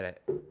 oh, I get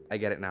it. I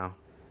get it now.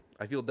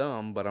 I feel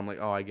dumb, but I'm like,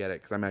 oh, I get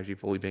it because I'm actually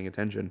fully paying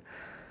attention.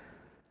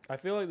 I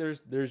feel like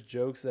there's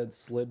jokes that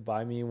slid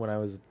by me when I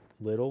was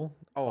little.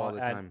 Oh, all the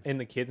time. In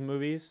the kids'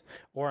 movies.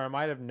 Or I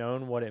might have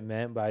known what it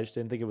meant, but I just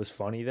didn't think it was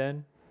funny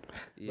then.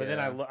 But then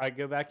I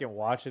go back and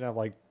watch it and I'm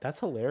like, that's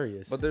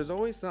hilarious. But there's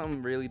always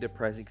something really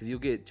depressing because you'll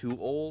get too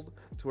old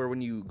to where when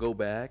you go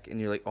back and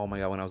you're like, oh my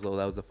God, when I was little,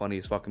 that was the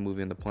funniest fucking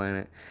movie on the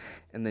planet.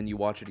 And then you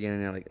watch it again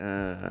and you're like,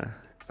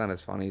 it's not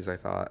as funny as I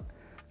thought.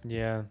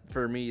 Yeah.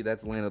 For me,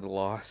 that's Land of the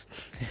Lost.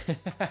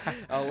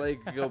 I'll like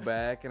go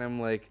back and I'm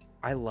like,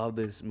 I love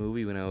this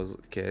movie when I was a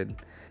kid.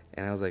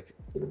 And I was like,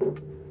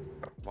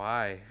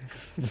 why?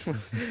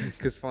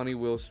 Because funny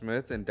Will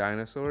Smith and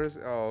dinosaurs?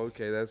 Oh,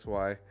 okay, that's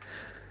why.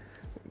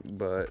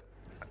 But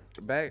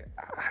I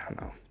don't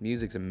know.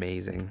 Music's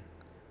amazing.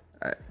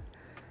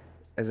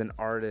 As an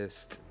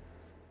artist,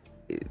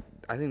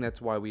 I think that's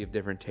why we have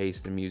different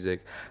tastes in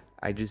music.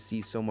 I just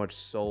see so much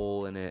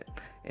soul in it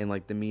and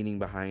like the meaning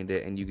behind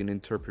it, and you can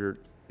interpret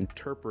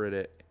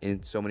it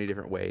in so many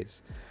different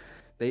ways.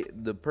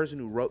 The person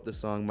who wrote the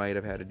song might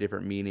have had a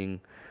different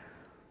meaning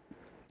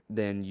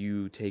than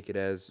you take it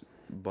as,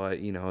 but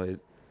you know,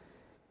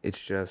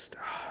 it's just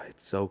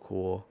it's so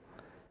cool.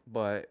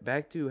 But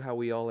back to how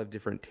we all have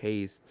different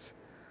tastes,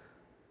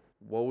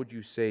 what would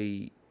you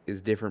say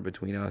is different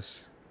between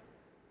us?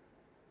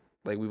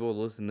 Like, we both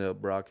listen to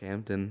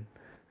Brockhampton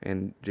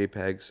and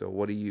JPEG, so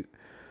what do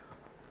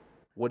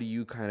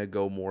you kind of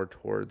go more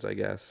towards, I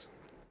guess?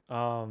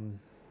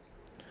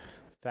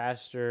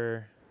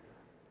 Faster.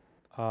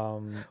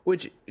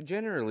 Which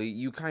generally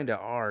you kind of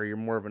are. You're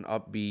more of an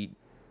upbeat,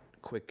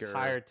 quicker,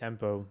 Higher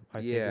tempo,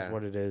 I think is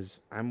what it is.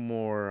 I'm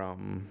more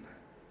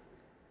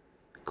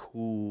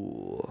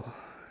cool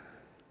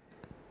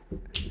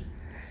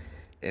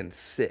and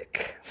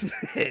sick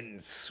and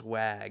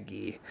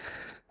swaggy.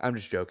 I'm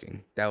just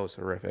joking. That was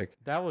horrific.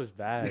 That was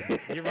bad.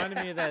 You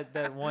reminded me of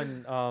that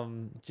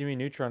one Jimmy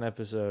Neutron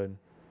episode.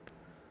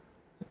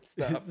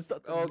 Stop.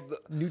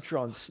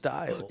 Neutron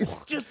style. It's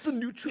just the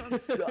Neutron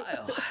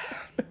style.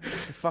 I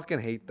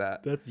fucking hate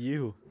that. That's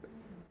you.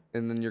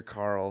 And then you're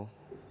Carl.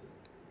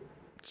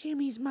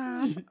 Jimmy's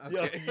mom.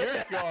 Okay.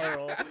 Yeah, you're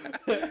Carl.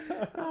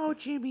 Oh,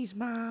 Jimmy's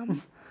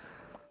mom.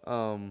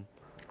 I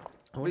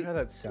wonder how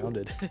that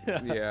sounded.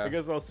 Yeah. I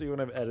guess I'll see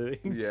when I'm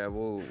editing. Yeah,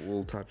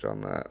 we'll touch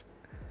on that.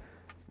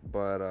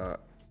 But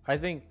I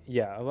think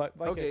like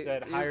Okay, I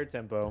said, higher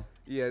tempo.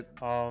 yeah,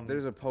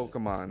 there's a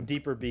Pokemon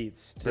Deeper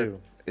beats too.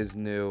 is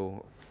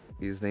new.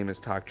 His name is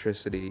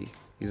Toxtricity.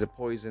 He's a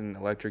poison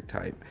electric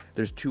type.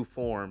 There's two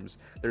forms.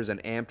 There's an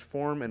amped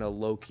form and a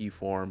low-key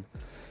form.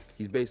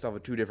 He's based off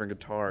of two different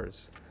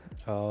guitars.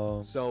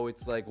 Oh. So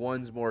it's like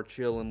one's more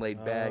chill and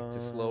laid back to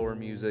slower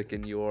music,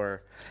 and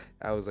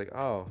I was like,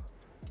 oh,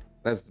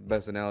 that's the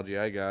best analogy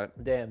I got.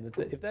 Damn,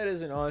 if that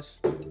isn't us,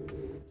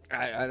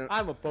 I don't.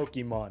 I'm a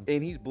Pokemon.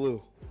 And he's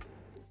blue.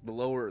 The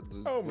lower.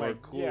 Oh my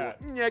cool. God.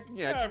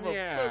 Yeah, I'm a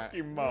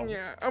Pokemon.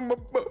 Yeah, I'm a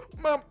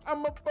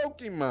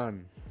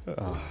Pokemon.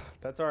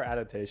 That's our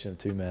adaptation of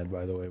Two Man,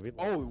 by the way.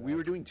 We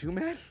were doing Two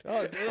Man?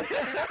 Oh,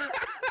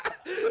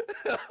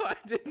 I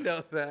didn't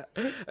know that.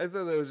 I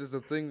thought that was just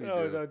a thing we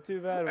No, do. no,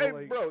 too bad. Hey, But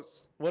like,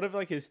 bros. what if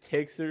like his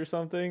ticks or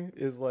something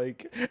is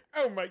like,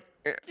 oh my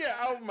Yeah,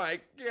 oh my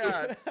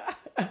god.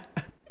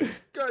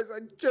 Guys, I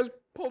just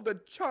pulled a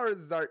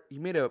Charizard. He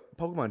made a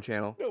Pokemon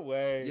channel. no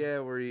way. Yeah,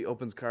 where he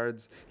opens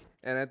cards.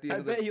 And at the end I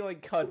of the bet he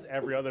like cuts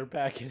every other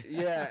packet.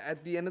 yeah,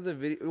 at the end of the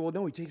video, well,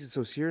 no, he takes it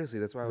so seriously.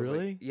 That's why I was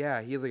Really? like,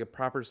 yeah, he has like a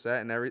proper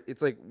set and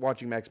it's like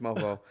watching Max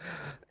Mofo.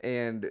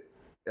 And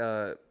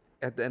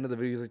at the end of the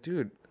video, he's like,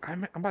 dude,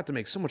 I'm about to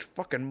make so much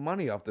fucking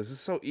money off this. It's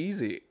so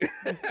easy.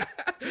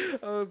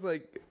 I was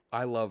like,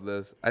 I love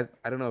this. I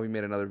don't know if he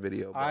made another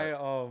video. But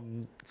I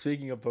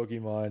speaking of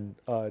Pokemon,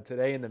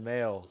 today in the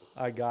mail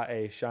I got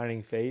a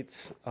Shining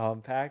Fates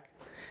pack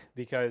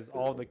because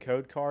all the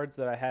code cards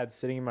that I had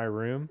sitting in my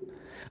room,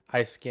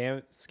 I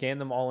scanned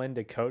them all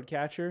into Code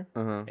Catcher,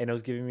 and it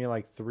was giving me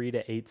like 3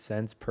 to 8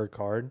 cents per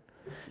card,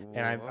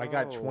 and I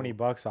got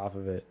 $20 off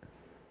of it.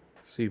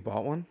 So you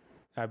bought one?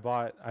 I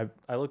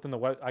looked on the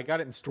web. I got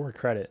it in store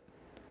credit.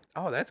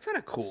 Oh, that's kind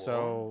of cool.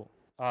 So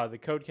the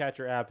Code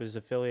Catcher app is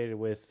affiliated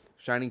with.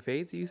 Shining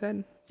Fates, you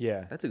said?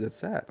 Yeah, That's a good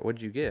set.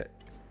 What'd you get?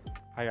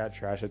 I got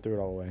trash. I threw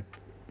it all away.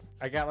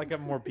 I got like a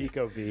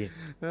Morpeko V.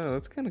 Oh,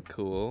 that's kind of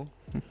cool.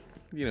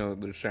 You know,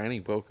 the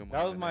shiny Pokemon.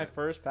 That was in my it.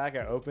 first pack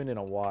I opened in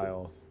a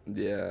while.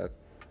 Yeah.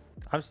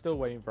 I'm still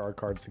waiting for our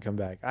cards to come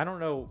back. I don't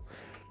know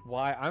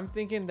why. I'm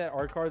thinking that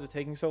our cards are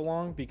taking so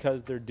long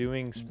because they're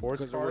doing sports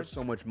Because they're worth cards.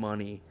 so much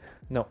money.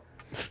 No,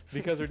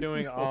 because they're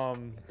doing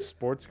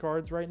sports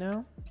cards right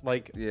now.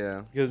 Like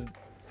Yeah. because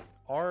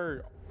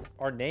our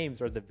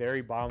names are at the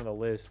very bottom of the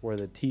list where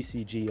the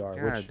TCG are.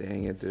 God Which,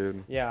 dang it,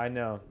 dude. yeah, I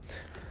know.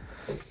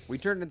 We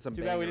turned in some.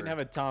 Too bad we didn't have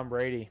a Tom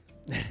Brady.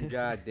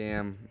 God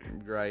damn.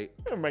 Right.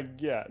 Oh my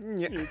god.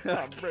 Yeah. You're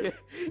Tom Brady.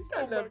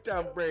 I love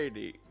Tom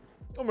Brady.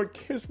 I'm gonna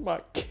kiss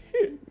my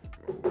kid.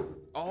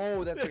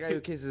 Oh, that's the guy who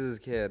kisses his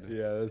kid.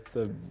 Yeah, that's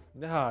the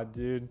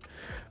dude.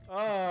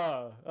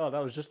 Oh,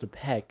 that was just a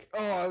peck.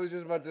 Oh, I was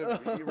just about to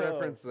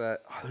reference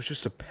that. Oh, it was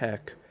just a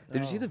peck.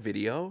 Did you see the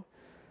video?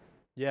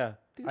 Yeah,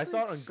 Dude's I saw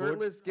like it on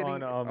shirtless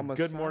getting a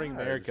Good Morning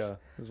massage. America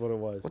is what it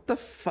was. What the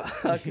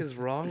fuck is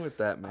wrong with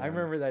that, man? I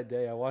remember that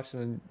day. I watched it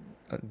on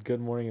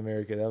Good Morning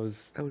America. That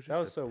was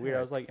just so a weird. I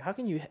peck. was like, how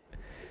can you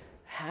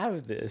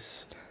have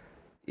this?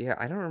 Yeah,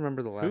 I don't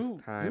remember the last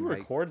time who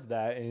records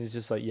that and is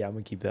just like, yeah, I'm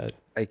gonna keep that.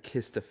 I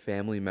kissed a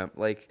family member.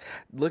 Like,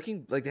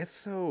 looking like that's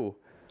so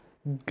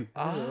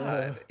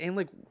odd. And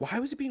like, why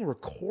was it being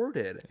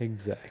recorded?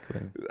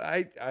 Exactly.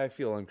 I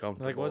feel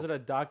uncomfortable. Like, was it a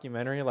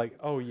documentary? Like,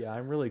 oh yeah,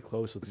 I'm really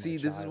close with. See,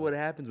 my this is child. what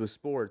happens with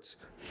sports.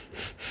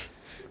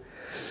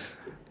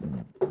 No,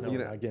 you we're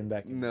know- not getting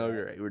back. into No, that.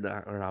 you're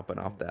right. We're hopping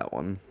off that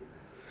one.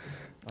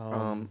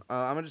 I'm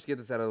gonna just get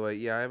this out of the way.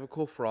 Yeah, I have a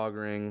cool frog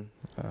ring.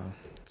 Oh.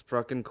 It's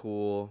fucking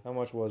cool. How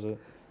much was it?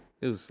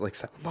 It was like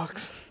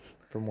 $7.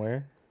 From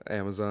where?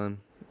 Amazon.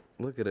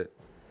 Look at it.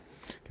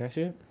 Can I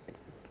see it?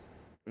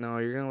 No,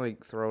 you're gonna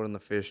like throw it in the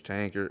fish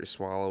tank or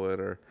swallow it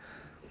or.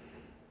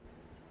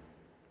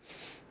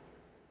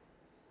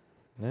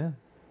 Yeah.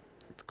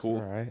 It's cool.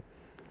 All right.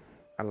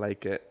 I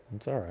like it.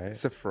 It's all right.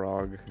 It's a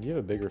frog. You have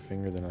a bigger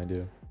finger than I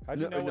do. How'd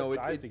you know what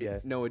size to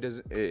get? No, it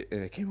doesn't.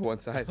 It came in one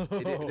size.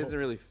 It doesn't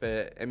really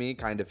fit. I mean, it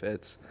kind of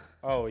fits.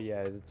 Oh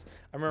yeah,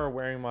 I remember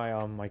wearing my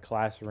my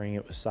class ring.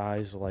 It was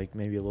sized like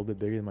maybe a little bit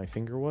bigger than my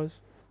finger was.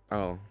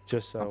 Oh,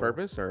 Just so. on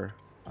purpose or?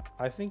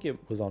 I think it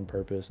was on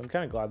purpose. I'm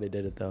kind of glad they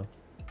did it though.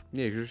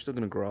 Yeah, 'cause you're still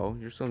gonna grow.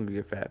 You're still gonna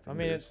get fat. I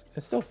mean, it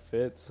still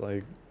fits.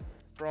 Like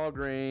frog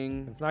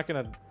ring. it's not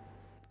gonna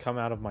come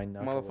out of my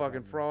knuckle.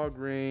 Motherfucking frog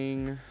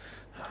ring.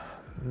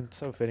 It's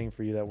so fitting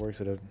for you that works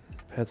at a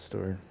pet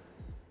store.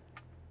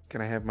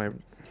 Can I have my?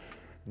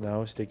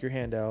 No, stick your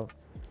hand out.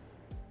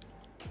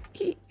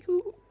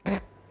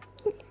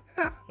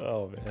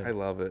 Oh man. I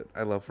love it.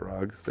 I love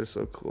frogs. They're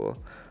so cool.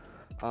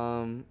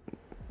 All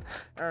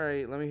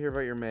right, let me hear about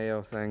your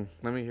mayo thing.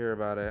 Let me hear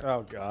about it.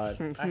 Oh god,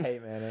 I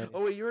hate mayonnaise.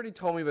 Oh wait, you already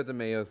told me about the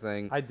mayo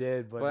thing. I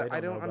did, but I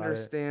they don't know about it.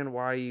 understand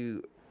why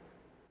you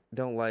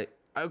don't like.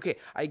 Okay,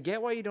 I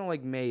get why you don't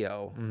like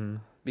mayo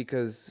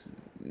because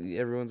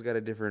everyone's got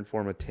a different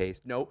form of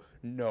taste. No,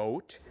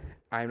 note,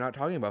 I'm not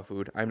talking about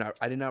food.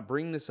 I did not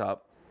bring this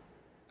up.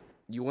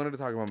 You wanted to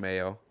talk about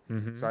mayo,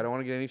 so I don't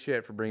want to get any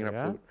shit for bringing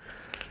Yeah? up food.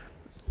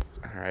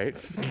 All right.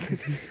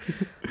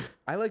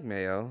 I like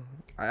mayo.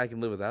 I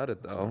can live without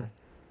it though.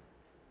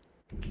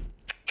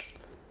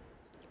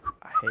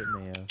 I hate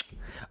mayo.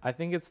 I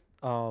think it's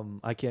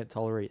I can't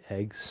tolerate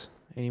eggs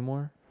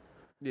anymore.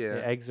 Yeah.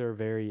 The eggs are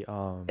very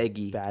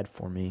Eggy. bad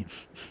for me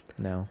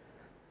now.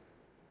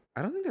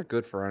 I don't think they're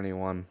good for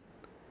anyone.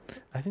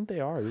 I think they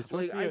are. They're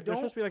supposed, Like, to, be, they're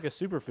supposed to be like a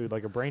superfood,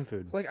 like a brain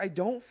food. Like I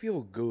don't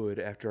feel good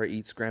after I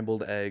eat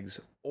scrambled eggs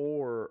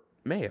or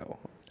mayo.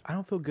 I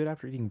don't feel good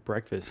after eating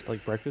breakfast,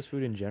 like breakfast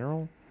food in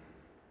general.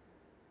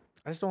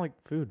 I just don't like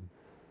food.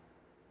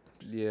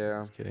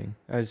 Yeah. Just kidding.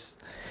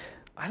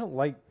 I don't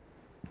like.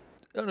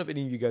 I don't know if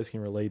any of you guys can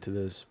relate to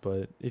this,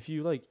 but if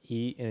you like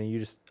eat and you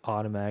just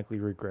automatically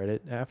regret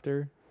it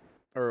after,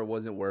 Or it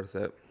wasn't worth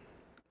it.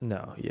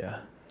 no, yeah.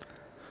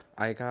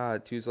 I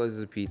got 2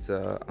 slices of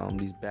pizza,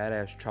 these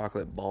badass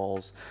chocolate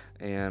balls,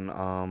 and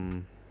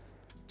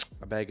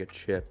a bag of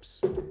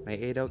chips. I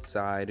ate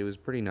outside. It was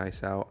pretty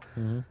nice out,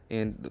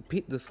 and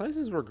the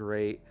slices were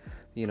great.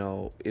 You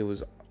know,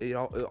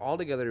 all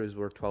together it was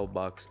worth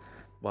 $12,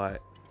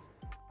 but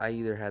I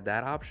either had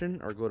that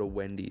option or go to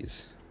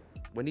Wendy's.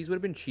 Wendy's would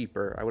have been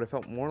cheaper. I would have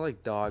felt more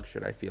like dog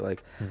shit, I feel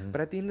like.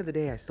 But at the end of the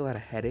day, I still had a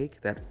headache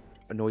that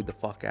annoyed the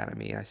fuck out of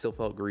me. I still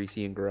felt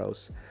greasy and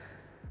gross.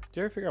 Did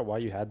you ever figure out why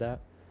you had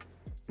that?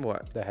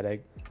 What? The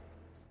headache?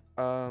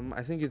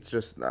 I think it's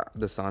just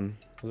the sun.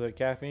 Was it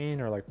caffeine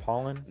or like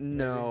pollen?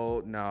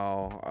 No.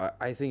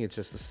 I think it's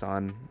just the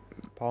sun.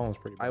 Pollen's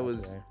pretty bad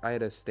today. I had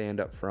to stand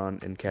up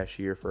front and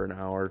cashier for an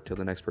hour till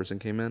the next person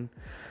came in,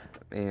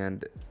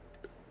 and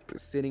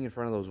sitting in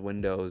front of those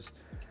windows,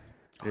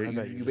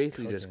 you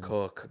basically just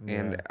cook. Yeah.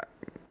 And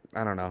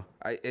I don't know.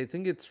 I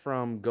think it's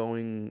from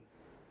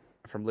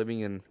living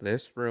in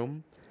this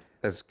room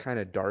that's kind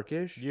of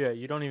darkish. Yeah,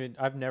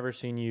 I've never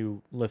seen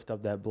you lift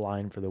up that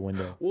blind for the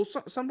window. Well,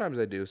 sometimes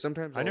I do.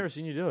 Sometimes I've never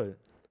seen you do it.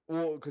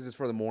 Well, because it's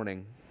for the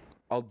morning.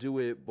 I'll do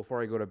it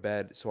before I go to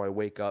bed, so I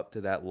wake up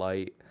to that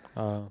light,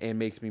 and it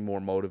makes me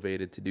more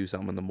motivated to do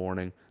something in the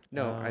morning.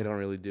 No, I don't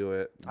really do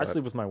it. I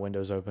sleep with my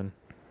windows open.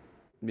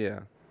 Yeah.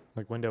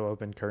 Like window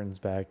open, curtains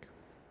back,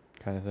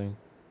 kind of thing.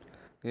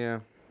 Yeah.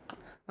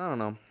 I don't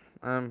know.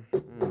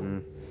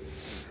 Can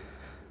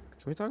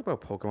we talk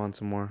about Pokemon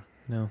some more?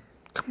 No.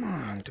 Come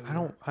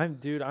on,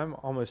 dude. I'm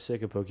almost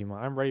sick of Pokemon.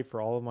 I'm ready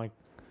for all of my...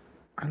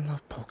 I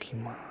love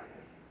Pokemon.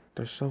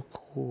 They're so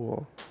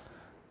cool.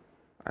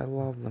 I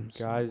love them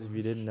so Guys, much. if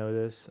you didn't know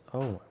this...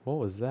 Oh, what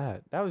was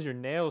that? That was your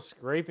nail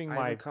scraping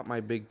I cut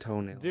my big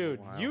toenail. Dude,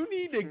 you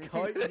need to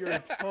cut your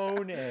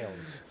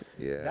toenails.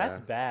 Yeah. That's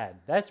bad.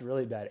 That's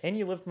really bad. And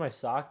you lift my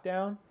sock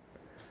down?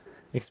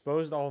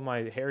 Exposed all of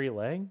my hairy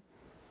leg?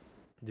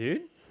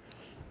 Dude?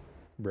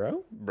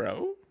 Bro?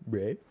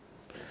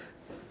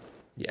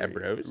 Yeah,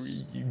 bros.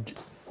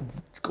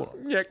 What's going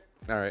on? Yeah.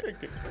 All right.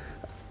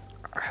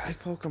 I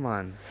like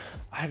Pokemon.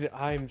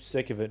 I'm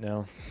sick of it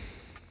now.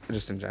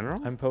 Just in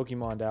general? I'm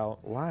Pokemoned out.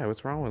 Why?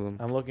 What's wrong with them?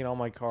 I'm looking at all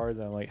my cards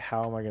and I'm like,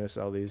 how am I going to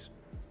sell these?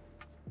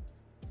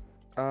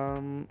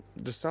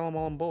 Just sell them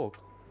all in bulk.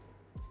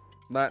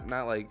 Not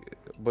like,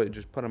 but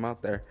just put them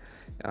out there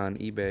on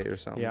eBay or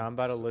something. Yeah, I'm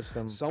about to list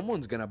them.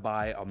 Someone's gonna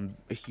buy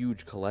a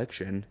huge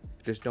collection.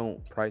 Just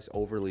don't price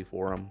overly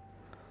for them.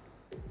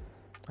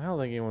 I don't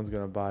think anyone's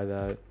gonna buy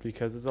that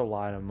because it's a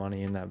lot of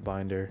money in that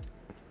binder.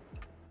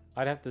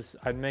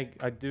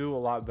 I'd do a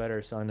lot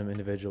better selling them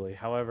individually.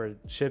 However,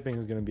 shipping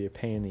is gonna be a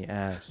pain in the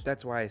ass.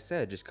 That's why I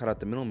said just cut out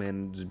the middleman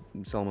and just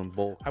sell them in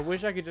bulk. I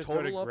wish I could just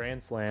go to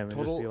Grand Slam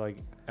and just be like,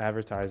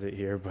 advertise it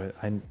here, but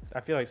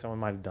I feel like someone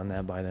might have done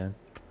that by then.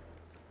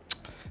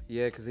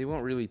 Yeah, because they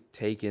won't really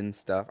take in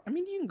stuff. I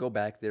mean, you can go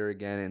back there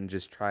again and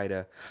just try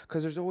to...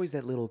 Because there's always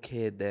that little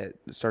kid that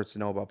starts to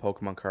know about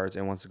Pokemon cards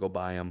and wants to go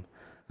buy them.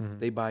 Mm-hmm.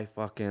 They buy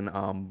fucking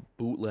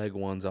bootleg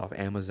ones off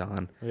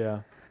Amazon.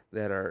 Yeah.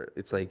 That are...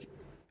 It's like,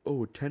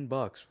 oh,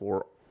 $10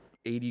 for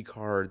 80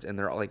 cards, and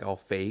they're like all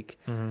fake.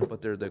 Mm-hmm.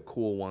 But they're the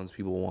cool ones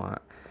people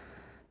want.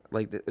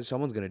 Like,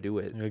 someone's going to do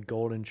it. A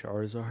golden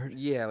Charizard?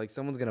 Yeah, like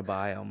someone's going to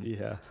buy them.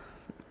 Yeah.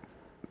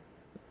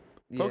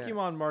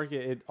 Pokemon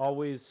market, it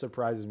always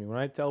surprises me when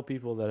I tell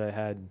people that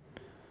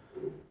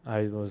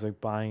I was like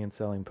buying and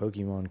selling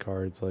Pokemon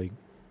cards. Like,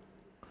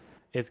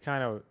 it's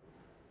kind of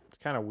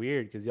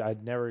weird because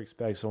I'd never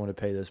expect someone to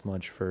pay this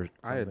much for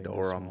something. I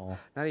adore them.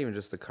 Not even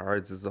just the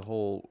cards; it's the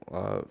whole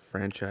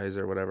franchise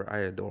or whatever.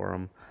 I adore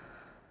them,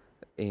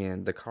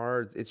 and the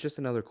cards. It's just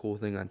another cool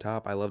thing on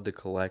top. I love to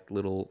collect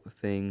little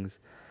things,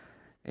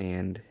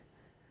 and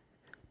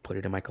put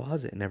it in my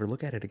closet and never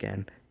look at it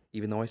again.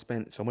 Even though I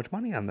spent so much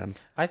money on them.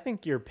 I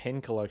think your pin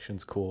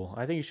collection's cool.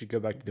 I think you should go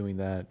back to doing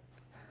that.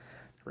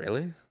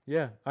 Really?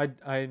 Yeah.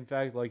 I in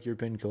fact like your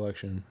pin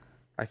collection.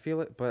 I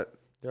feel it, but...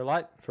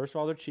 First of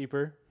all, they're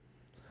cheaper.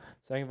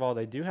 Second of all,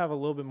 they do have a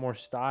little bit more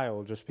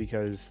style just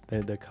because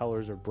the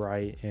colors are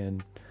bright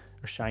and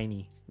are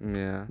shiny.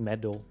 Yeah.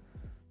 Metal.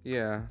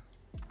 Yeah.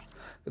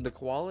 The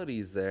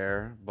quality's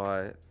there,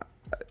 but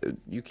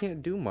you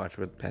can't do much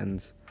with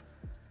pins.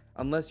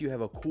 Unless you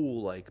have a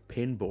cool, like,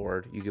 pin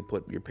board, you could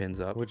put your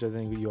pins up. Which I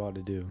think you ought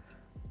to do.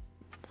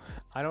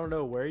 I don't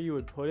know where you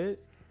would put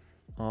it.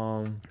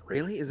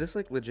 Really? Is this,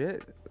 like,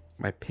 legit?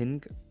 My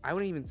pin... I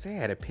wouldn't even say I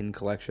had a pin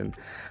collection.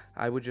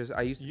 I used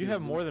to... You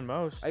have more than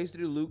most. I used to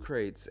do loot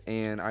crates,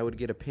 and I would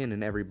get a pin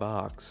in every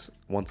box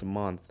once a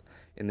month.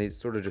 And they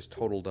sort of just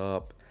totaled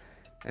up.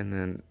 And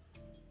then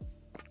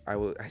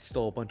I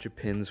stole a bunch of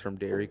pins from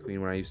Dairy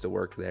Queen when I used to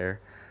work there.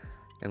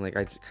 And, like,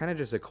 I kind of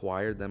just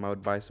acquired them. I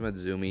would buy some at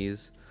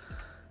Zoomies.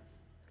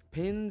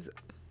 Pins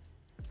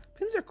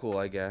are cool,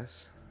 I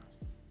guess.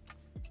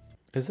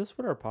 Is this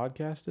what our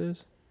podcast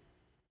is?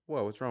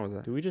 Whoa, what's wrong with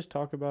that? Do we just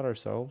talk about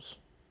ourselves?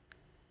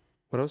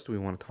 What else do we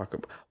want to talk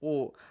about?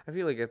 Well, I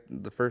feel like at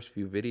the first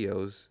few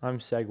videos... I'm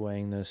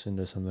segueing this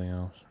into something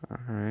else. All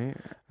right.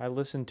 I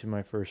listened to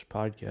my first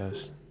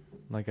podcast.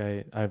 Like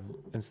I've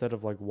instead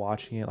of like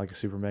watching it like a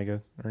super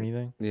mega or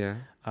anything, Yeah.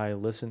 I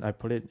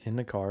put it in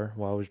the car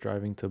while I was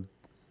driving to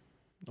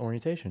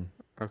orientation.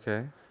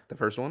 Okay. The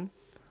first one?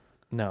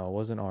 No, it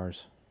wasn't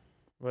ours.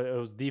 But it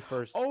was the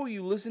first. Oh,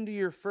 you listened to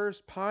your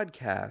first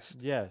podcast.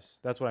 Yes,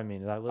 that's what I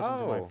mean. I listened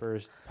to my Oh.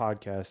 first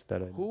podcast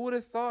that I. Who would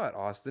have thought,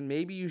 Austin?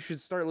 Maybe you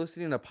should start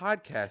listening to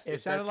podcasts. It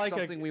If sounded that's like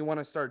something we want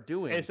to start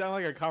doing. It sounded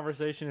like a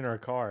conversation in our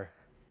car,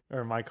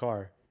 or my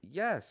car.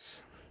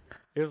 Yes.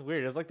 It was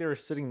weird. It was like they were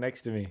sitting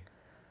next to me.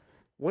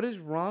 What is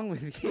wrong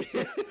with you?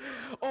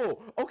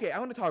 Oh, okay. I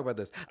want to talk about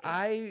this.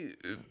 I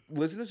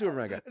listen to Super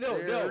Mega. No.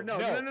 I want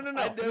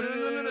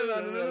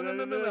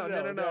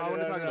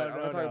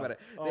to talk about it.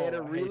 They had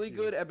a really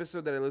good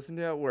episode that I listened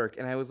to at work,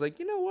 and I was like,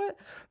 you know what?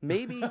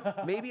 Maybe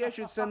I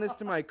should send this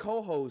to my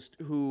co-host,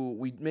 who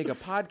we make a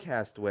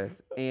podcast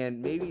with,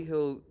 and maybe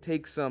he'll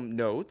take some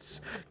notes,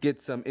 get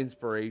some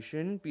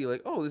inspiration, be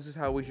like, oh, this is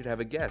how we should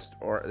have a guest,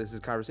 or this is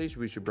a conversation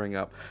we should bring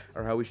up,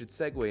 or how we should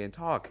segue and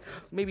talk.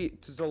 Maybe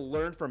to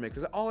learn from it,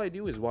 because all I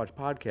do is watch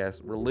podcasts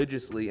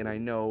religiously, and I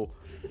know,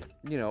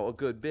 a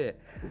good bit.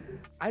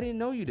 I didn't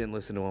know you didn't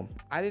listen to them.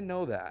 I didn't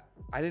know that.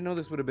 I didn't know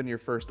this would have been your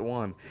first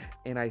one.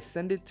 And I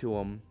send it to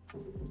him,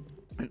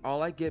 and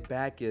all I get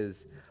back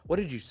is, what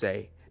did you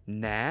say?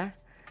 Nah?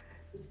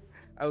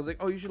 I was like,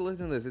 oh, you should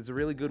listen to this. It's a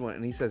really good one.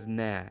 And he says,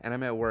 nah. And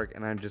I'm at work,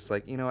 and I'm just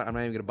like, you know what? I'm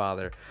not even going to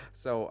bother.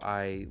 So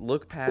I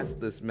look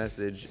past this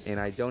message, and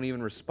I don't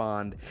even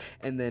respond.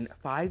 And then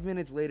 5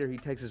 minutes later, he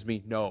texts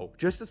me, no,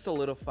 just to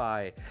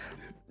solidify,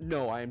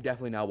 no, I am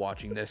definitely not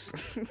watching this.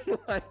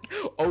 Like,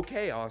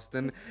 okay,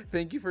 Austin,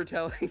 thank you for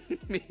telling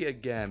me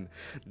again.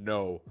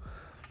 No.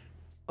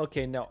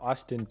 Okay, now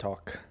Austin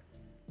talk.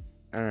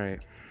 All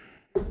right.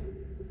 I don't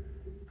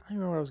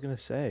remember what I was gonna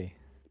say.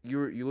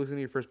 You listened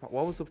to your first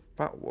what was the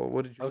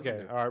what did you listen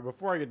Okay, to? all right.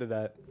 Before I get to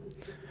that,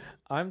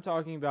 I'm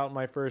talking about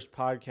my first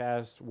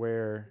podcast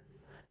where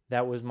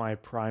that was my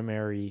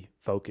primary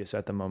focus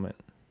at the moment,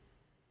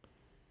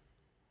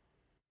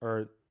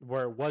 or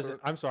where it wasn't.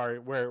 I'm sorry,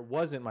 where it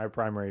wasn't my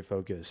primary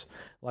focus.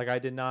 Like I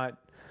did not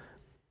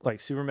like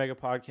Super Mega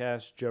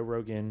Podcast, Joe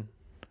Rogan,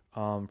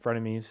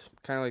 Frenemies,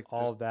 Kind of like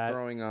all just of that.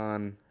 throwing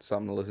on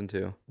something to listen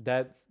to.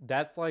 That's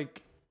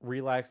like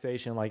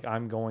relaxation. Like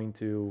I'm going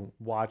to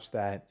watch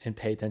that and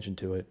pay attention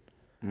to it.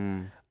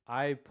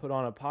 I put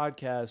on a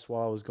podcast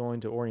while I was going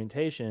to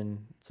orientation,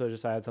 so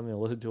just I had something to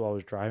listen to while I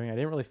was driving. I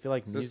didn't really feel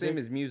like So music. same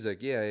as music.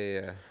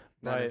 Yeah.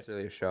 Not Right.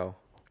 necessarily a show.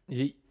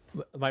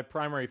 My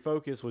primary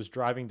focus was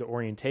driving to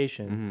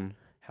orientation.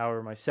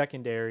 However, my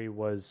secondary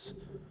was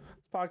this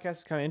podcast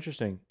is kind of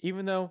interesting,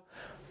 even though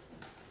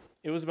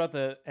it was about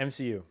the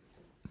MCU.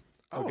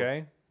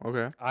 Okay.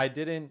 Okay. I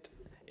didn't.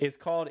 It's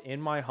called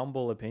In My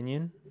Humble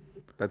Opinion.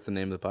 That's the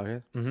name of the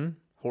podcast? Mm-hmm.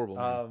 Horrible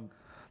name.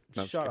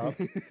 No, I'm Shut up.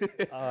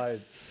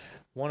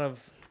 One of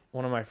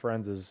my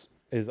friends is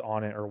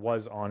on it or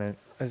was on it.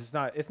 It's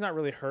not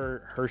really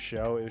her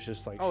show. It was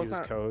just like she was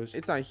co-host.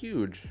 It's not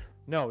huge.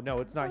 No,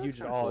 it's not Oh, huge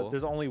that's at kinda all. cool.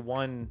 There's only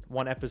one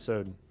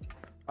episode.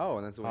 Oh,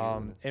 and that's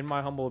what In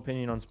My Humble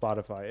Opinion on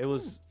Spotify.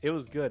 It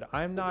was good.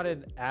 I'm not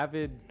an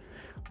avid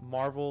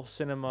Marvel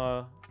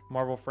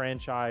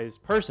franchise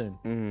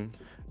person.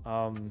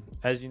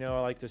 As you know,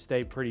 I like to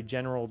stay pretty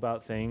general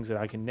about things, and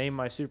I can name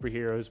my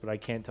superheroes, but I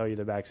can't tell you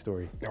the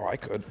backstory. Oh, I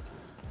could.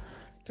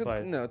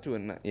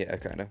 Yeah,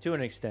 kind of. To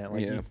an extent,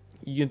 like Yeah.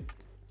 you can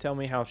tell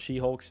me how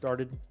She-Hulk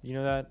started. You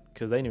know that?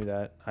 Because they knew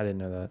that. I didn't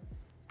know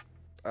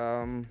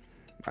that.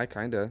 I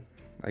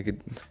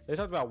could. They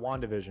talked about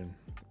WandaVision.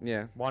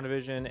 Yeah.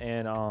 WandaVision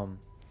and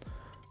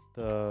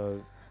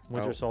the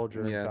Winter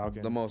Soldier and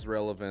Falcon. The most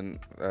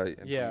relevant.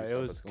 Yeah, it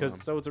was because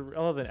it's a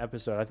relevant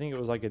episode. I think it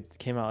was like it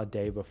came out a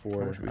day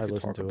before I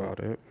listened to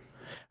it.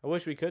 I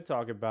wish we could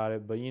talk about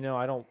it, but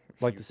I don't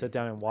like to sit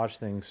down and watch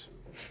things.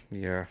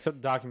 Yeah.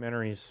 Except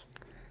documentaries.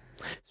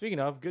 Speaking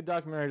of, good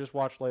documentary I just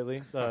watched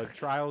lately, The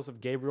Trials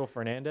of Gabriel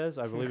Fernandez.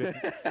 I believe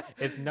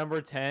it's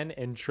number 10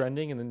 and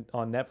trending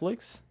on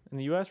Netflix in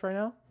the U.S. right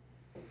now.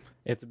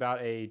 It's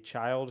about a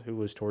child who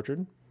was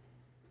tortured.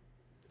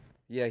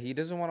 Yeah, he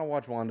doesn't want to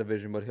watch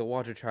WandaVision, but he'll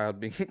watch a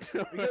child being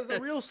Because it's a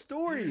real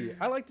story.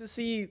 I like to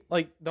see,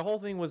 the whole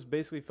thing was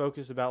basically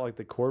focused about,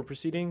 the court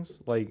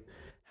proceedings. Like,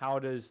 how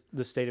does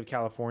the state of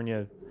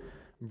California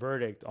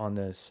verdict on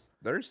this?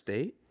 Their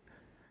state?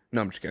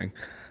 No, I'm just kidding.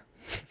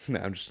 No,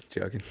 I'm just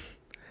joking.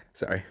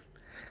 Sorry.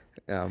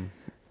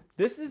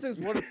 This is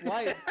what it's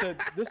like.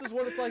 This is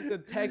what it's like to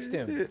text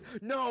him.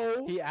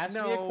 No. He asked me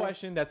a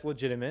question that's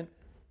legitimate.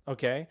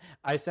 Okay,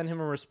 I send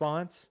him a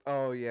response.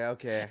 Oh yeah.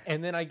 Okay.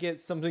 And then I get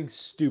something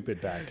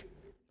stupid back.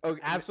 Okay.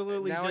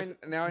 Absolutely.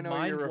 Now I know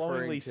what you're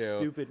referring to.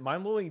 Stupid,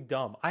 mind-blowingly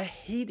dumb. I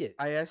hate it.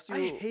 I asked you.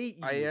 I hate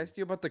you. I asked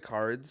you about the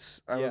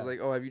cards. I Yeah. was like,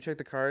 "Oh, have you checked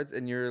the cards?"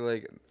 And you're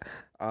like,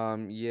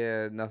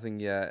 yeah, nothing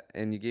yet."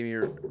 And you gave me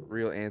your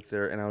real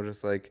answer, and I was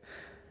just like,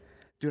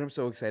 Dude, I'm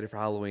so excited for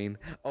Halloween.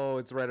 Oh,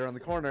 it's right around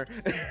the corner.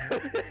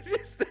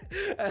 Just,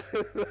 I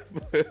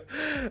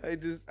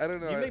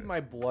don't know. You make my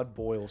blood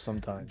boil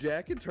sometimes.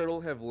 Jack and Turtle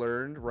have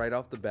learned right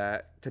off the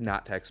bat to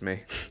not text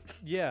me.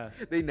 Yeah.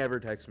 They never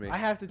text me. I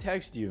have to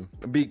text you.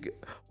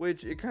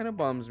 Which it kind of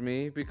bums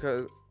me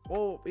because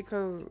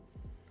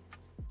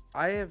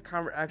I have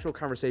actual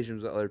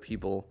conversations with other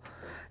people,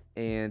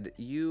 and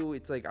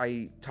it's like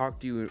I talk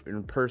to you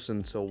in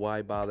person, so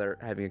why bother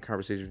having a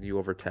conversation with you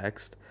over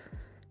text?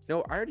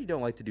 No, I already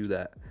don't like to do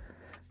that.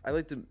 I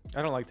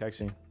don't like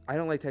texting. I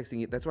don't like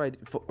texting. That's why I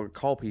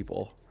call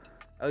people.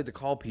 I like to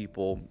call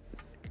people.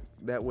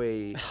 That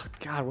way. Oh,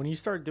 God, when you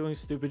start doing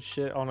stupid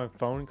shit on a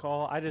phone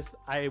call,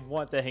 I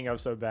want to hang up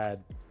so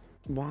bad.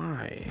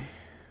 Why?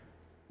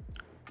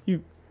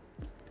 You.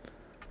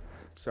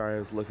 Sorry, I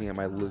was looking at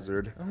my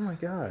lizard. Oh my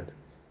God.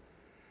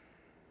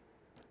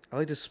 I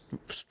like to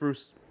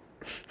spruce.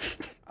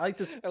 I like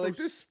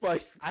to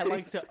spice. I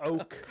like to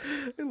oak.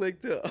 I like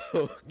to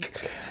oak.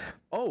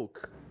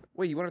 Oak.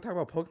 Wait, you want to talk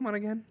about Pokemon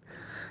again?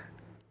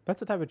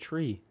 That's a type of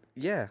tree.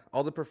 Yeah,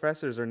 all the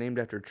professors are named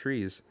after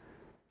trees.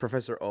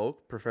 Professor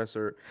Oak,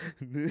 Professor.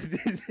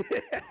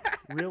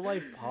 Real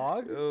life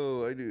Pog?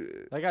 Oh, I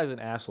do. That guy's an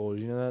asshole.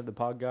 Did you know that? The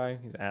Pog guy?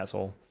 He's an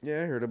asshole.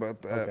 Yeah, I heard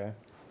about that. Okay.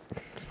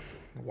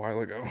 A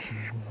while ago.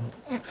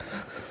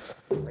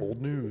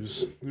 Old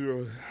news.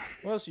 Yeah.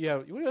 What else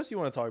you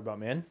want to talk about,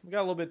 man? We got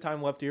a little bit of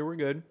time left here. We're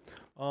good.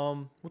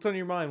 What's on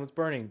your mind? What's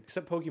burning?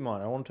 Except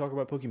Pokemon. I want to talk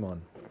about Pokemon.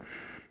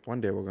 One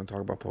day we're gonna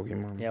talk about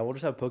Pokemon. Yeah, we'll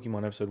just have a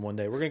Pokemon episode one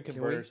day. We're gonna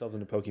convert ourselves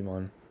into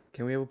Pokemon.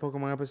 Can we have a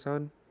Pokemon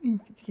episode?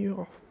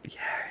 Yeah.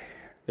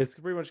 It's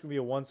pretty much gonna be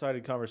a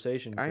one-sided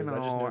conversation. I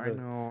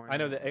know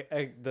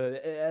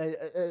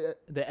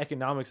the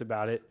economics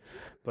about it,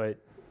 but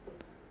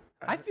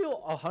I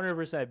feel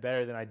 100%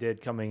 better than I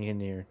did coming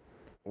in here.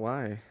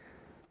 Why?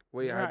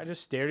 Wait, yeah, I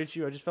just stared at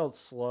you. I just felt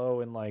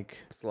slow and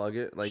slug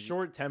it.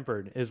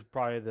 Short-tempered is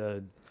probably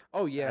the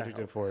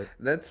adjective for it.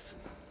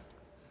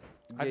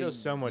 I feel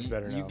so much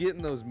better now. You get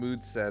in those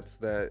mood sets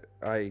that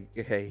I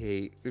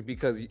hate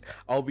because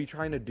I'll be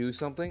trying to do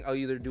something.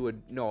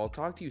 I'll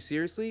talk to you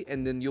seriously,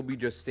 and then you'll be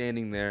just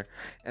standing there,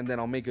 and then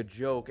I'll make a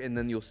joke, and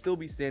then you'll still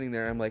be standing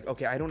there. I'm like,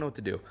 okay, I don't know what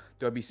to do.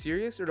 Do I be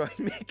serious or do I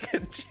make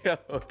a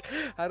joke?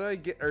 How do I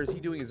or is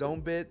he doing his own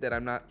bit that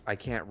I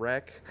can't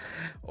wreck?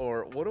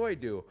 Or what do I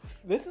do?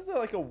 This is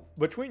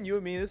between you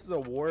and me, this is a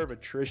war of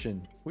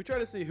attrition. We try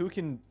to see who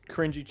can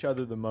cringe each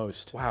other the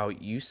most. Wow,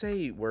 you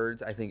say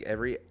words, I think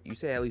you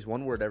say at least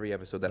one word every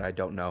episode that I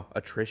don't know.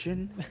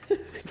 Attrition?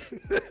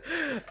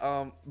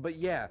 But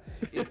yeah,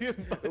 it's,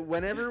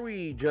 whenever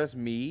we just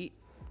meet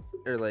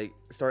or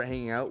start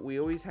hanging out, we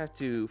always have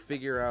to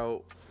figure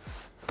out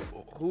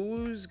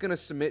who's gonna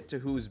submit to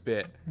whose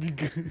bit,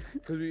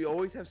 because we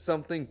always have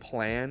something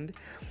planned.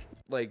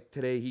 Like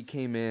today, he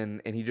came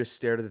in and he just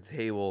stared at the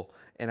table,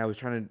 and I was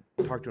trying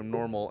to talk to him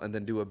normal and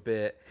then do a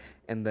bit,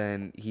 and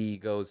then he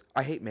goes,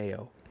 "I hate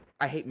mayo.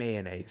 I hate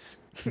mayonnaise."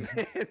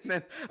 And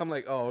then I'm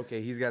like, "Oh,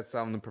 okay, he's got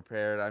something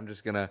prepared. I'm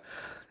just gonna."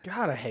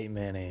 God, I hate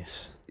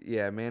mayonnaise.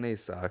 Yeah,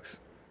 mayonnaise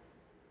sucks.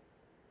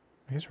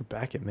 I guess we're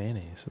back at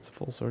mayonnaise. It's a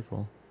full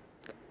circle.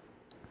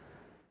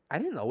 I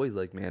didn't always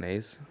like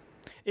mayonnaise.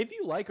 If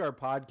you like our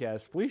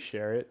podcast, please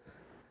share it.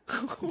 I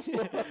thought you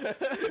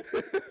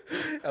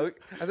were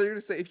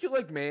gonna say if you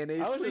like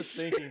mayonnaise. I was just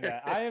thinking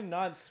that I am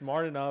not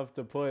smart enough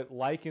to put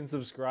like and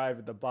subscribe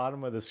at the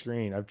bottom of the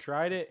screen. I've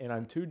tried it and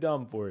I'm too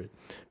dumb for it.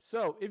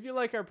 So if you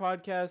like our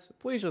podcast,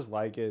 please just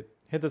like it.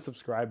 Hit the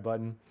subscribe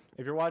button.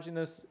 If you're watching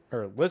this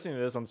or listening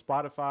to this on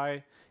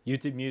Spotify,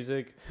 YouTube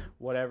Music,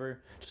 whatever,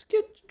 just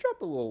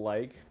drop a little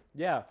like.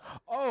 Yeah.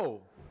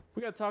 Oh,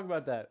 we got to talk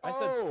about that. I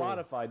said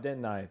Spotify,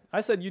 didn't I? I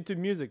said YouTube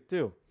Music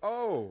too.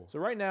 Oh. So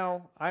right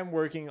now, I'm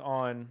working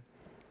on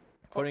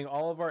putting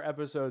all of our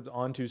episodes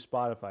onto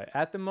Spotify.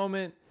 At the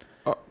moment,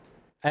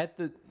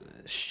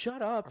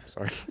 shut up. I'm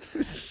sorry.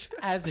 It's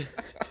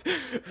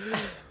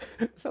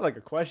not like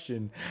a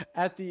question.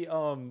 At the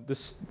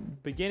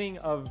beginning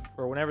of,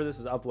 or whenever this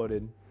is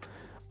uploaded,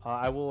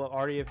 I will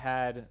already have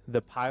had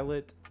the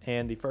pilot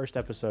and the first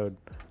episode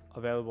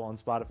available on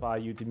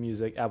Spotify, YouTube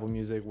Music, Apple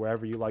Music,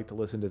 wherever you like to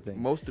listen to things.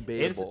 Most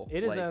debatable.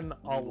 It is on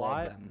a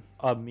lot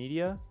of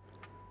media.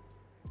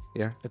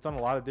 Yeah. It's on a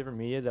lot of different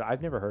media that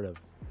I've never heard of.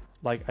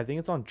 I think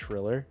it's on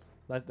Triller.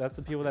 That's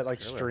the people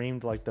that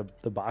streamed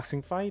the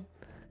boxing fight.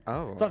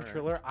 Oh. It's on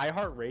Triller.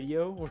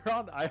 iHeartRadio. We're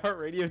on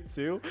iHeartRadio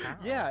too. Wow.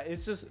 Yeah,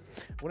 it's just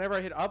whenever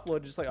I hit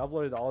upload, just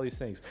upload it to all these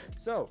things.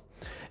 So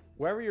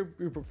wherever you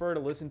prefer to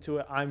listen to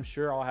it, I'm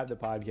sure I'll have the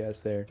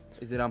podcast there.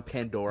 Is it on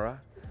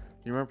Pandora?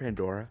 You remember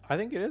Pandora? I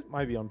think it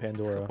might be on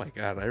Pandora. Oh my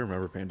God, I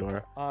remember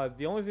Pandora.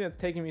 The only thing that's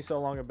taking me so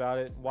long about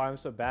it, why I'm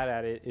so bad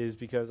at it, is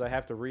because I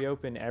have to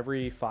reopen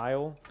every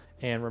file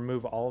and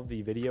remove all of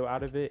the video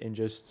out of it and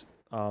just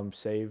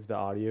save the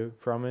audio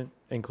from it,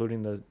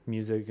 including the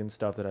music and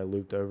stuff that I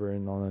looped over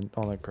and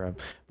all that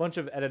crap. Bunch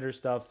of editor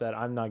stuff that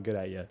I'm not good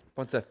at yet.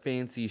 Bunch of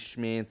fancy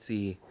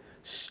schmancy,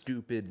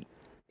 stupid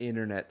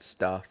internet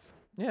stuff.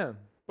 Yeah,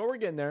 but we're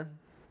getting there.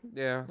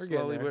 Yeah,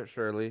 slowly but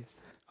surely.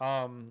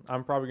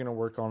 I'm probably gonna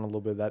work on a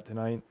little bit of that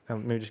tonight.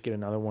 Maybe just get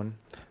another one.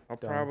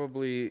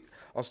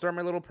 I'll start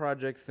my little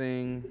project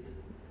thing,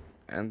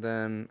 and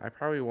then I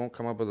probably won't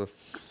come up with a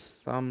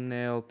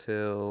thumbnail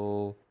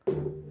till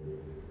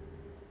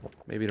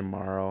maybe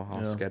tomorrow.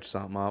 I'll sketch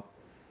something up.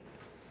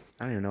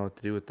 I don't even know what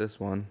to do with this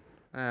one.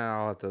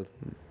 I'll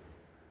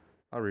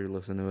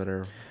re-listen to it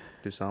or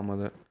do something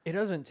with it. It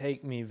doesn't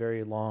take me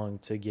very long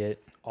to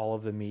get all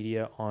of the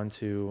media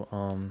onto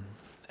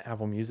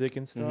Apple Music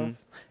and stuff. Mm-hmm.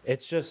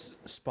 It's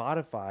just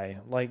Spotify,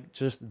 like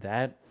just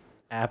that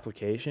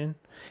application.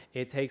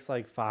 It takes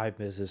like 5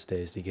 business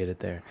days to get it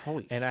there.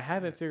 And I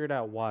haven't figured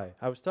out why.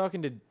 I was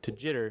talking to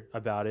Jitter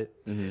about it,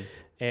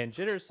 and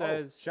Jitter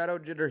says, shout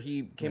out Jitter.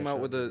 He came out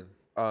with a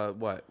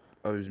what?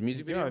 Oh, it was a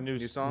music video, new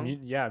song.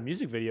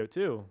 Music video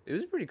too. It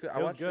was pretty cool.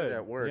 I watched it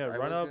at work. Yeah,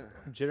 Run Up,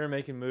 Jitter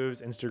making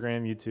moves,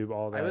 Instagram, YouTube,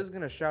 all that. I was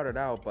gonna shout it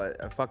out, but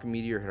a fucking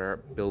meteor hit our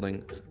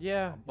building.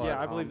 Yeah,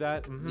 I believe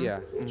that. Yeah,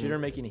 Jitter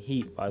making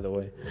heat, by the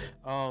way.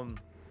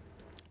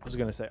 I was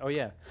gonna say,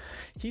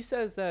 he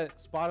says that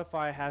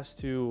Spotify has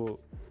to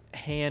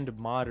hand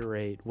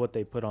moderate what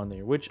they put on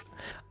there, which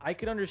I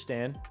could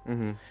understand.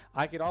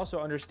 I could also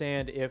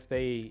understand if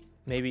they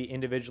maybe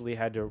individually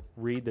had to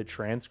read the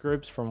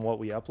transcripts from what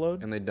we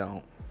upload, and they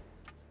don't.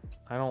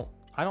 I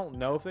don't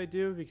know if they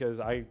do, because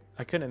I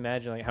couldn't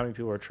imagine like how many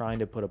people are trying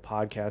to put a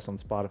podcast on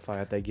Spotify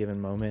at that given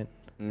moment.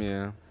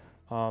 Yeah.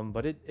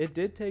 But it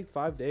did take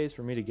 5 days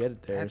for me to get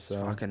it there. That's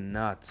fucking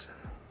nuts.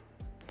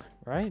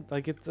 Right?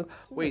 Like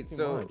wait,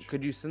 so much.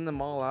 Could you send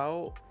them all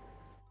out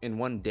in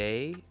one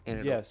day?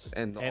 And yes.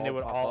 And it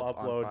would all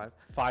upload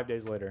 5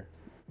 days later.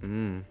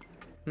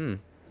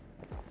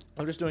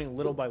 I'm just doing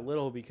little by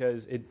little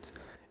because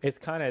it's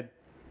kind of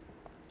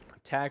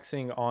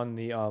taxing on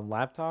the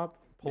laptop,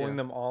 pulling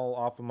them all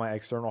off of my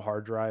external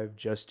hard drive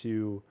just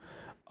to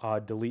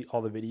delete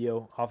all the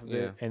video off of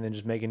it and then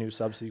just make a new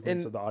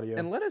subsequence of the audio.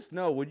 And let us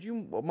know, would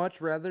you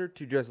much rather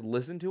to just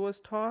listen to us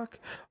talk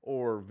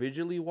or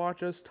visually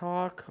watch us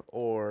talk,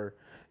 or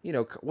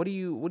what do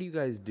you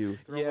guys do?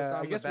 Throw us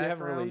on I guess the we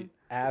haven't really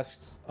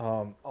asked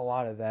a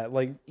lot of that.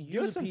 Like,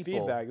 give us some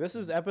feedback. This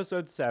is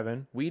episode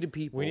 7. We the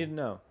people. We need to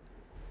know.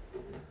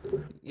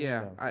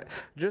 Yeah,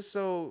 just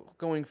so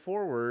going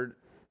forward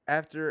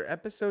after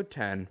episode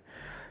 10,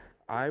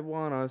 I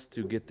want us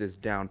to get this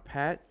down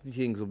pat.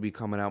 Things will be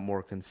coming out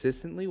more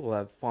consistently. We'll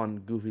have fun,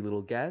 goofy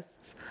little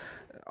guests,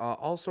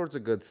 all sorts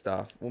of good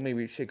stuff. We'll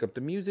maybe shake up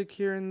the music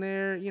here and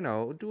there,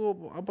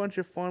 do a bunch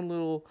of fun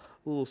little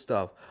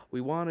stuff.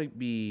 We want to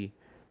be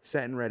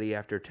set and ready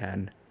after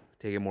 10.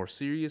 Take it more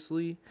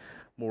seriously,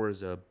 more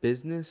as a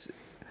business.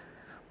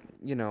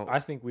 I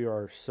think we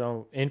are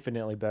so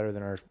infinitely better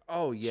than our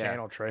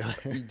channel trailer.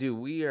 We do.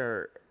 We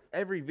are,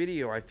 every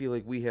video I feel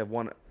like we have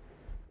one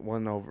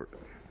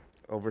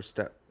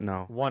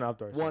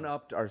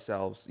upped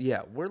ourselves.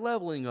 Yeah, we're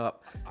leveling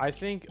up. I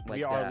think like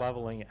we are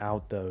leveling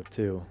out though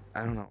too.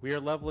 I don't know. We are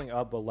leveling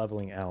up but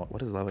leveling out. What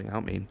does leveling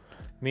out mean?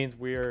 Means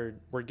we're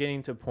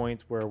getting to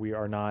points where we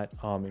are not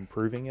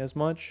improving as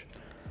much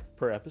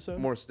per episode.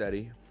 More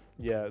steady.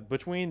 Yeah,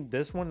 between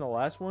this one and the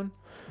last one,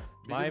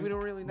 my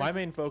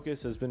main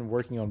focus has been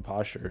working on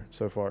posture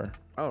so far.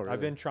 Oh, really?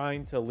 I've been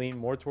trying to lean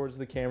more towards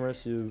the camera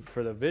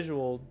for the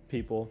visual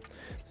people,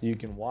 so you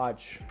can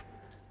watch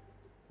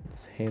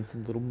this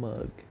handsome little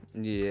mug.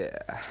 Yeah.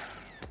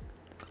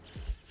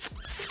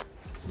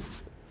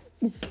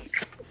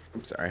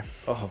 I'm sorry.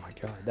 Oh my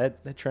god,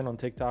 that trend on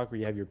TikTok where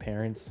you have your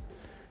parents.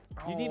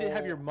 You need to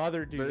have your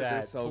mother do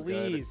that, so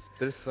please.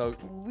 Good. They're so.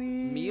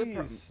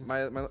 Please.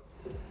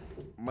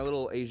 My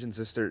little Asian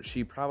sister,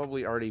 she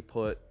probably already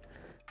put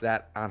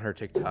that on her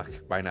TikTok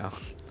by now,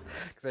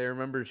 because I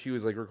remember she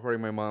was like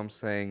recording my mom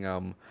saying,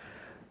 "Oh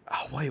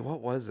wait,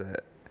 what was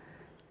it?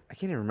 I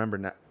can't even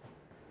remember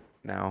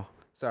now.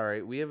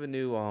 Sorry, we have a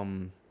new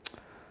on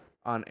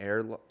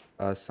air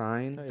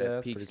sign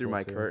that peeks through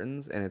my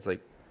curtains, and it's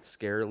like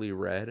scarily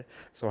red.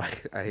 So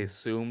I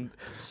assumed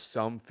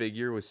some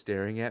figure was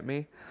staring at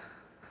me,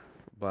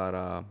 but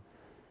I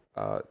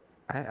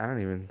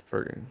don't even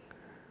forgot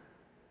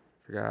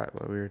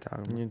what we were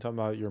talking about. You're talking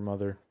about your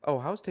mother. Oh,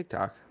 how's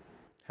TikTok?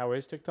 How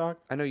is TikTok?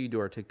 I know you do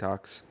our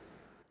TikToks.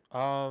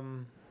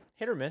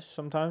 Hit or miss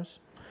sometimes.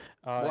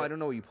 Well, I don't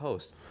know what you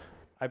post.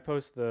 I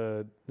post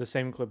the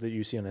same clip that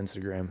you see on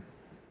Instagram.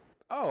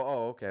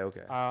 Oh, okay.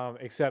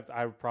 Except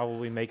I would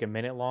probably make a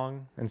minute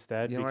long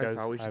instead, because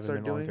I have a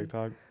minute long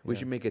TikTok. We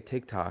should make a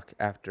TikTok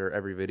after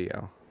every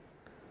video.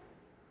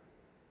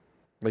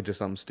 Like just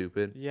something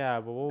stupid. Yeah,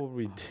 but what would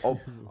we do?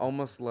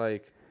 Almost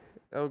like,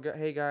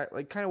 hey guys,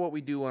 like kind of what we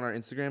do on our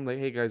Instagram. Like,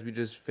 hey guys, we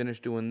just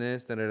finished doing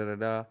this.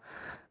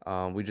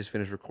 We just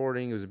finished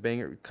recording. It was a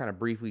banger. Kind of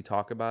briefly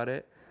talk about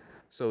it,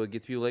 so it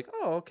gets people like,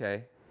 oh,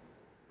 okay.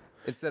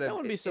 That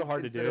wouldn't be so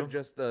hard to do. Instead of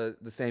just the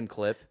same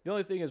clip. The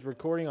only thing is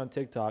recording on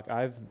TikTok.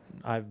 I've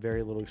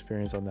very little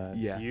experience on that.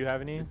 Yeah. Do you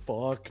have any?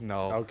 Fuck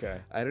no. Okay.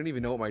 I don't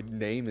even know what my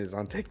name is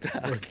on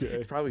TikTok. Okay.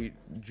 It's probably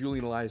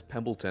Julian Elias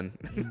Pembleton.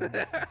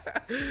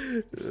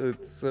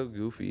 It's so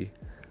goofy.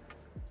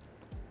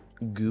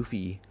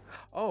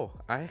 Oh,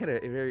 I had a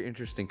very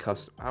interesting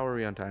custom. How are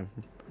we on time?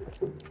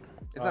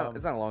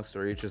 It's not a long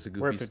story. It's just a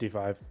goofy. We're at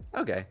 55.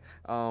 Okay.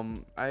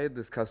 I had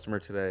this customer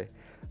today,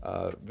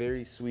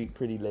 very sweet,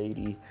 pretty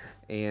lady,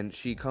 and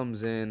she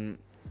comes in,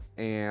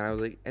 and I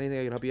was like, anything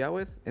I can help you out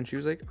with? And she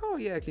was like, oh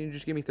yeah, can you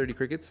just give me 30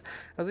 crickets?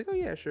 I was like, oh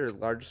yeah, sure,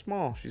 large or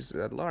small? She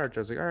said large.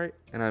 I was like, all right,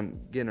 and I'm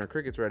getting her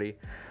crickets ready.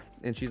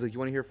 And she's like, you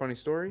want to hear a funny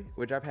story?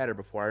 Which I've had her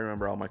before. I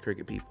remember all my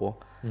cricket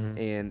people. Mm-hmm.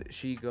 And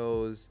she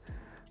goes,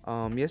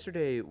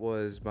 yesterday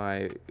was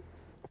my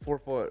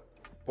 4-foot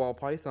ball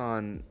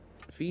python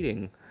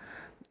feeding.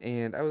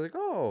 And I was like,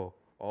 oh,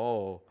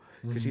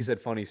 because she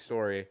said funny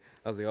story.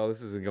 I was like, oh,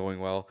 this isn't going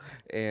well.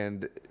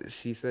 And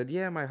she said,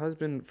 yeah, my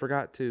husband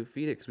forgot to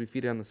feed it because we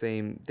feed it on the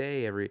same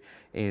day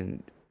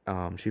and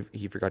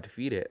he forgot to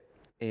feed it.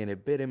 And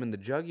it bit him in the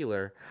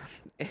jugular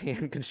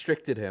and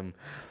constricted him.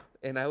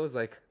 And I was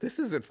like, this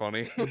isn't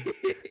funny.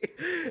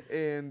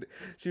 And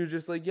she was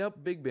just like, yep,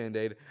 big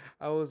Band-Aid.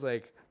 I was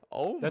like,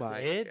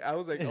 That's it? I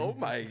was like, oh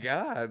my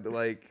God.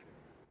 Like,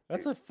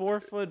 That's a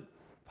 4-foot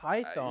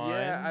python.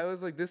 yeah, I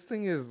was like, this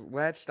thing is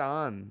latched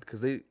on because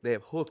they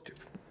have hooked.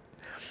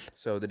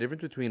 So the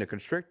difference between a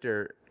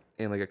constrictor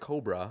and like a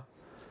cobra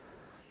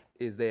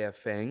is they have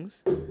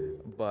fangs,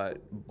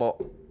 but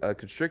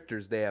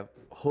constrictors, they have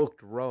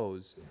hooked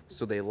rows,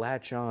 so they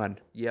latch on.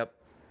 Yep.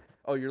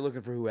 Oh, you're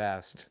looking for who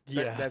asked.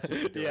 Yeah. That's what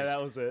you're doing. Yeah,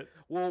 that was it.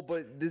 Well,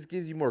 but this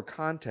gives you more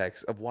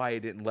context of why I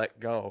didn't let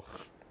go.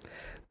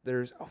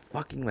 There's a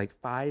fucking like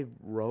 5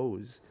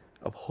 rows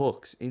of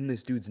hooks in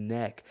this dude's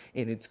neck,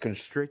 and it's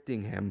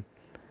constricting him.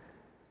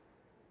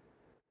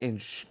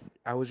 And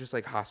I was just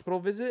like, hospital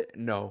visit?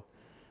 No.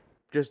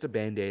 Just a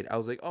Band-Aid. I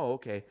was like, oh,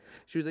 okay.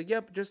 She was like,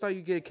 yep, just thought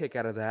you'd get a kick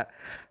out of that.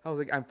 I was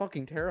like, I'm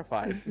fucking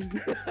terrified.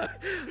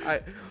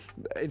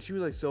 And she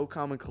was like so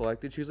calm and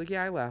collected. She was like,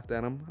 yeah, I laughed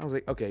at him. I was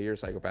like, okay, you're a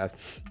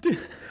psychopath.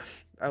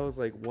 I was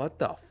like, what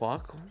the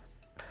fuck?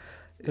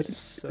 That is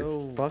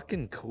so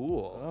fucking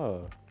cool.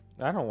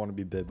 Oh, I don't want to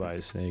be bit by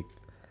a snake.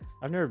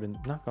 I've never been,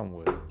 knock on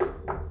wood.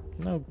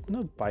 No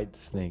bite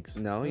snakes.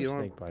 No, you don't.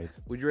 Snake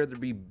bites. Would you rather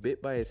be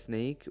bit by a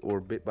snake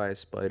or bit by a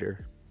spider?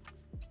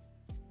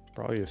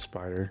 Probably a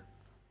spider.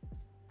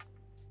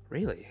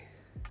 Really?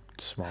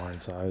 Smaller in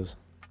size.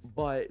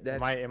 But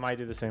that It might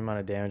do the same amount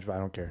of damage, but I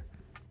don't care.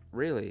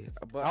 really.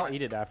 But I'll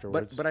eat it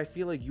afterwards. But I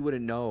feel like you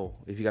wouldn't know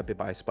if you got bit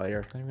by a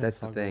spider. That's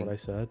the thing. What I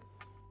said.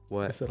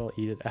 What? I said I'll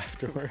eat it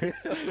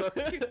afterwards.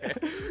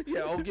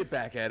 Yeah, I'll get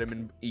back at him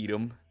and eat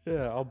him.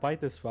 Yeah, I'll bite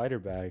the spider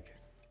back.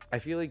 I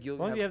feel like you'll. As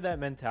long as you have that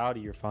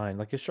mentality, you're fine.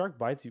 Like, if a shark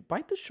bites you,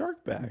 bite the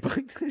shark back.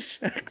 Bite the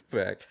shark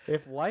back.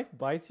 If life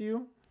bites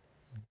you,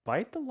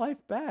 bite the life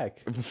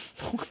back.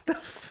 What the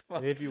fuck?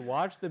 And if you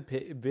watch the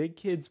Big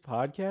Kids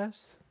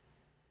podcast,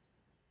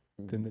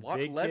 then the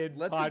Big Kids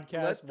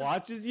podcast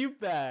watches you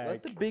back.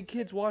 Let the big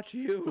kids watch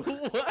you.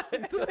 What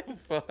the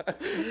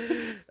fuck?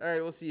 All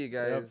right, we'll see you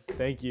guys. Yep,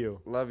 thank you.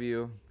 Love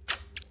you.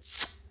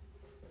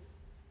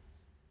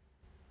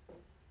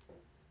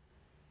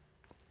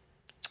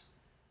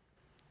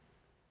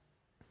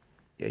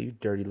 Yeah, you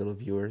dirty little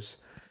viewers.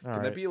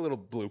 Can that be a little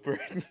blooper?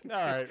 All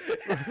right.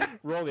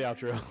 Roll the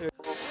outro.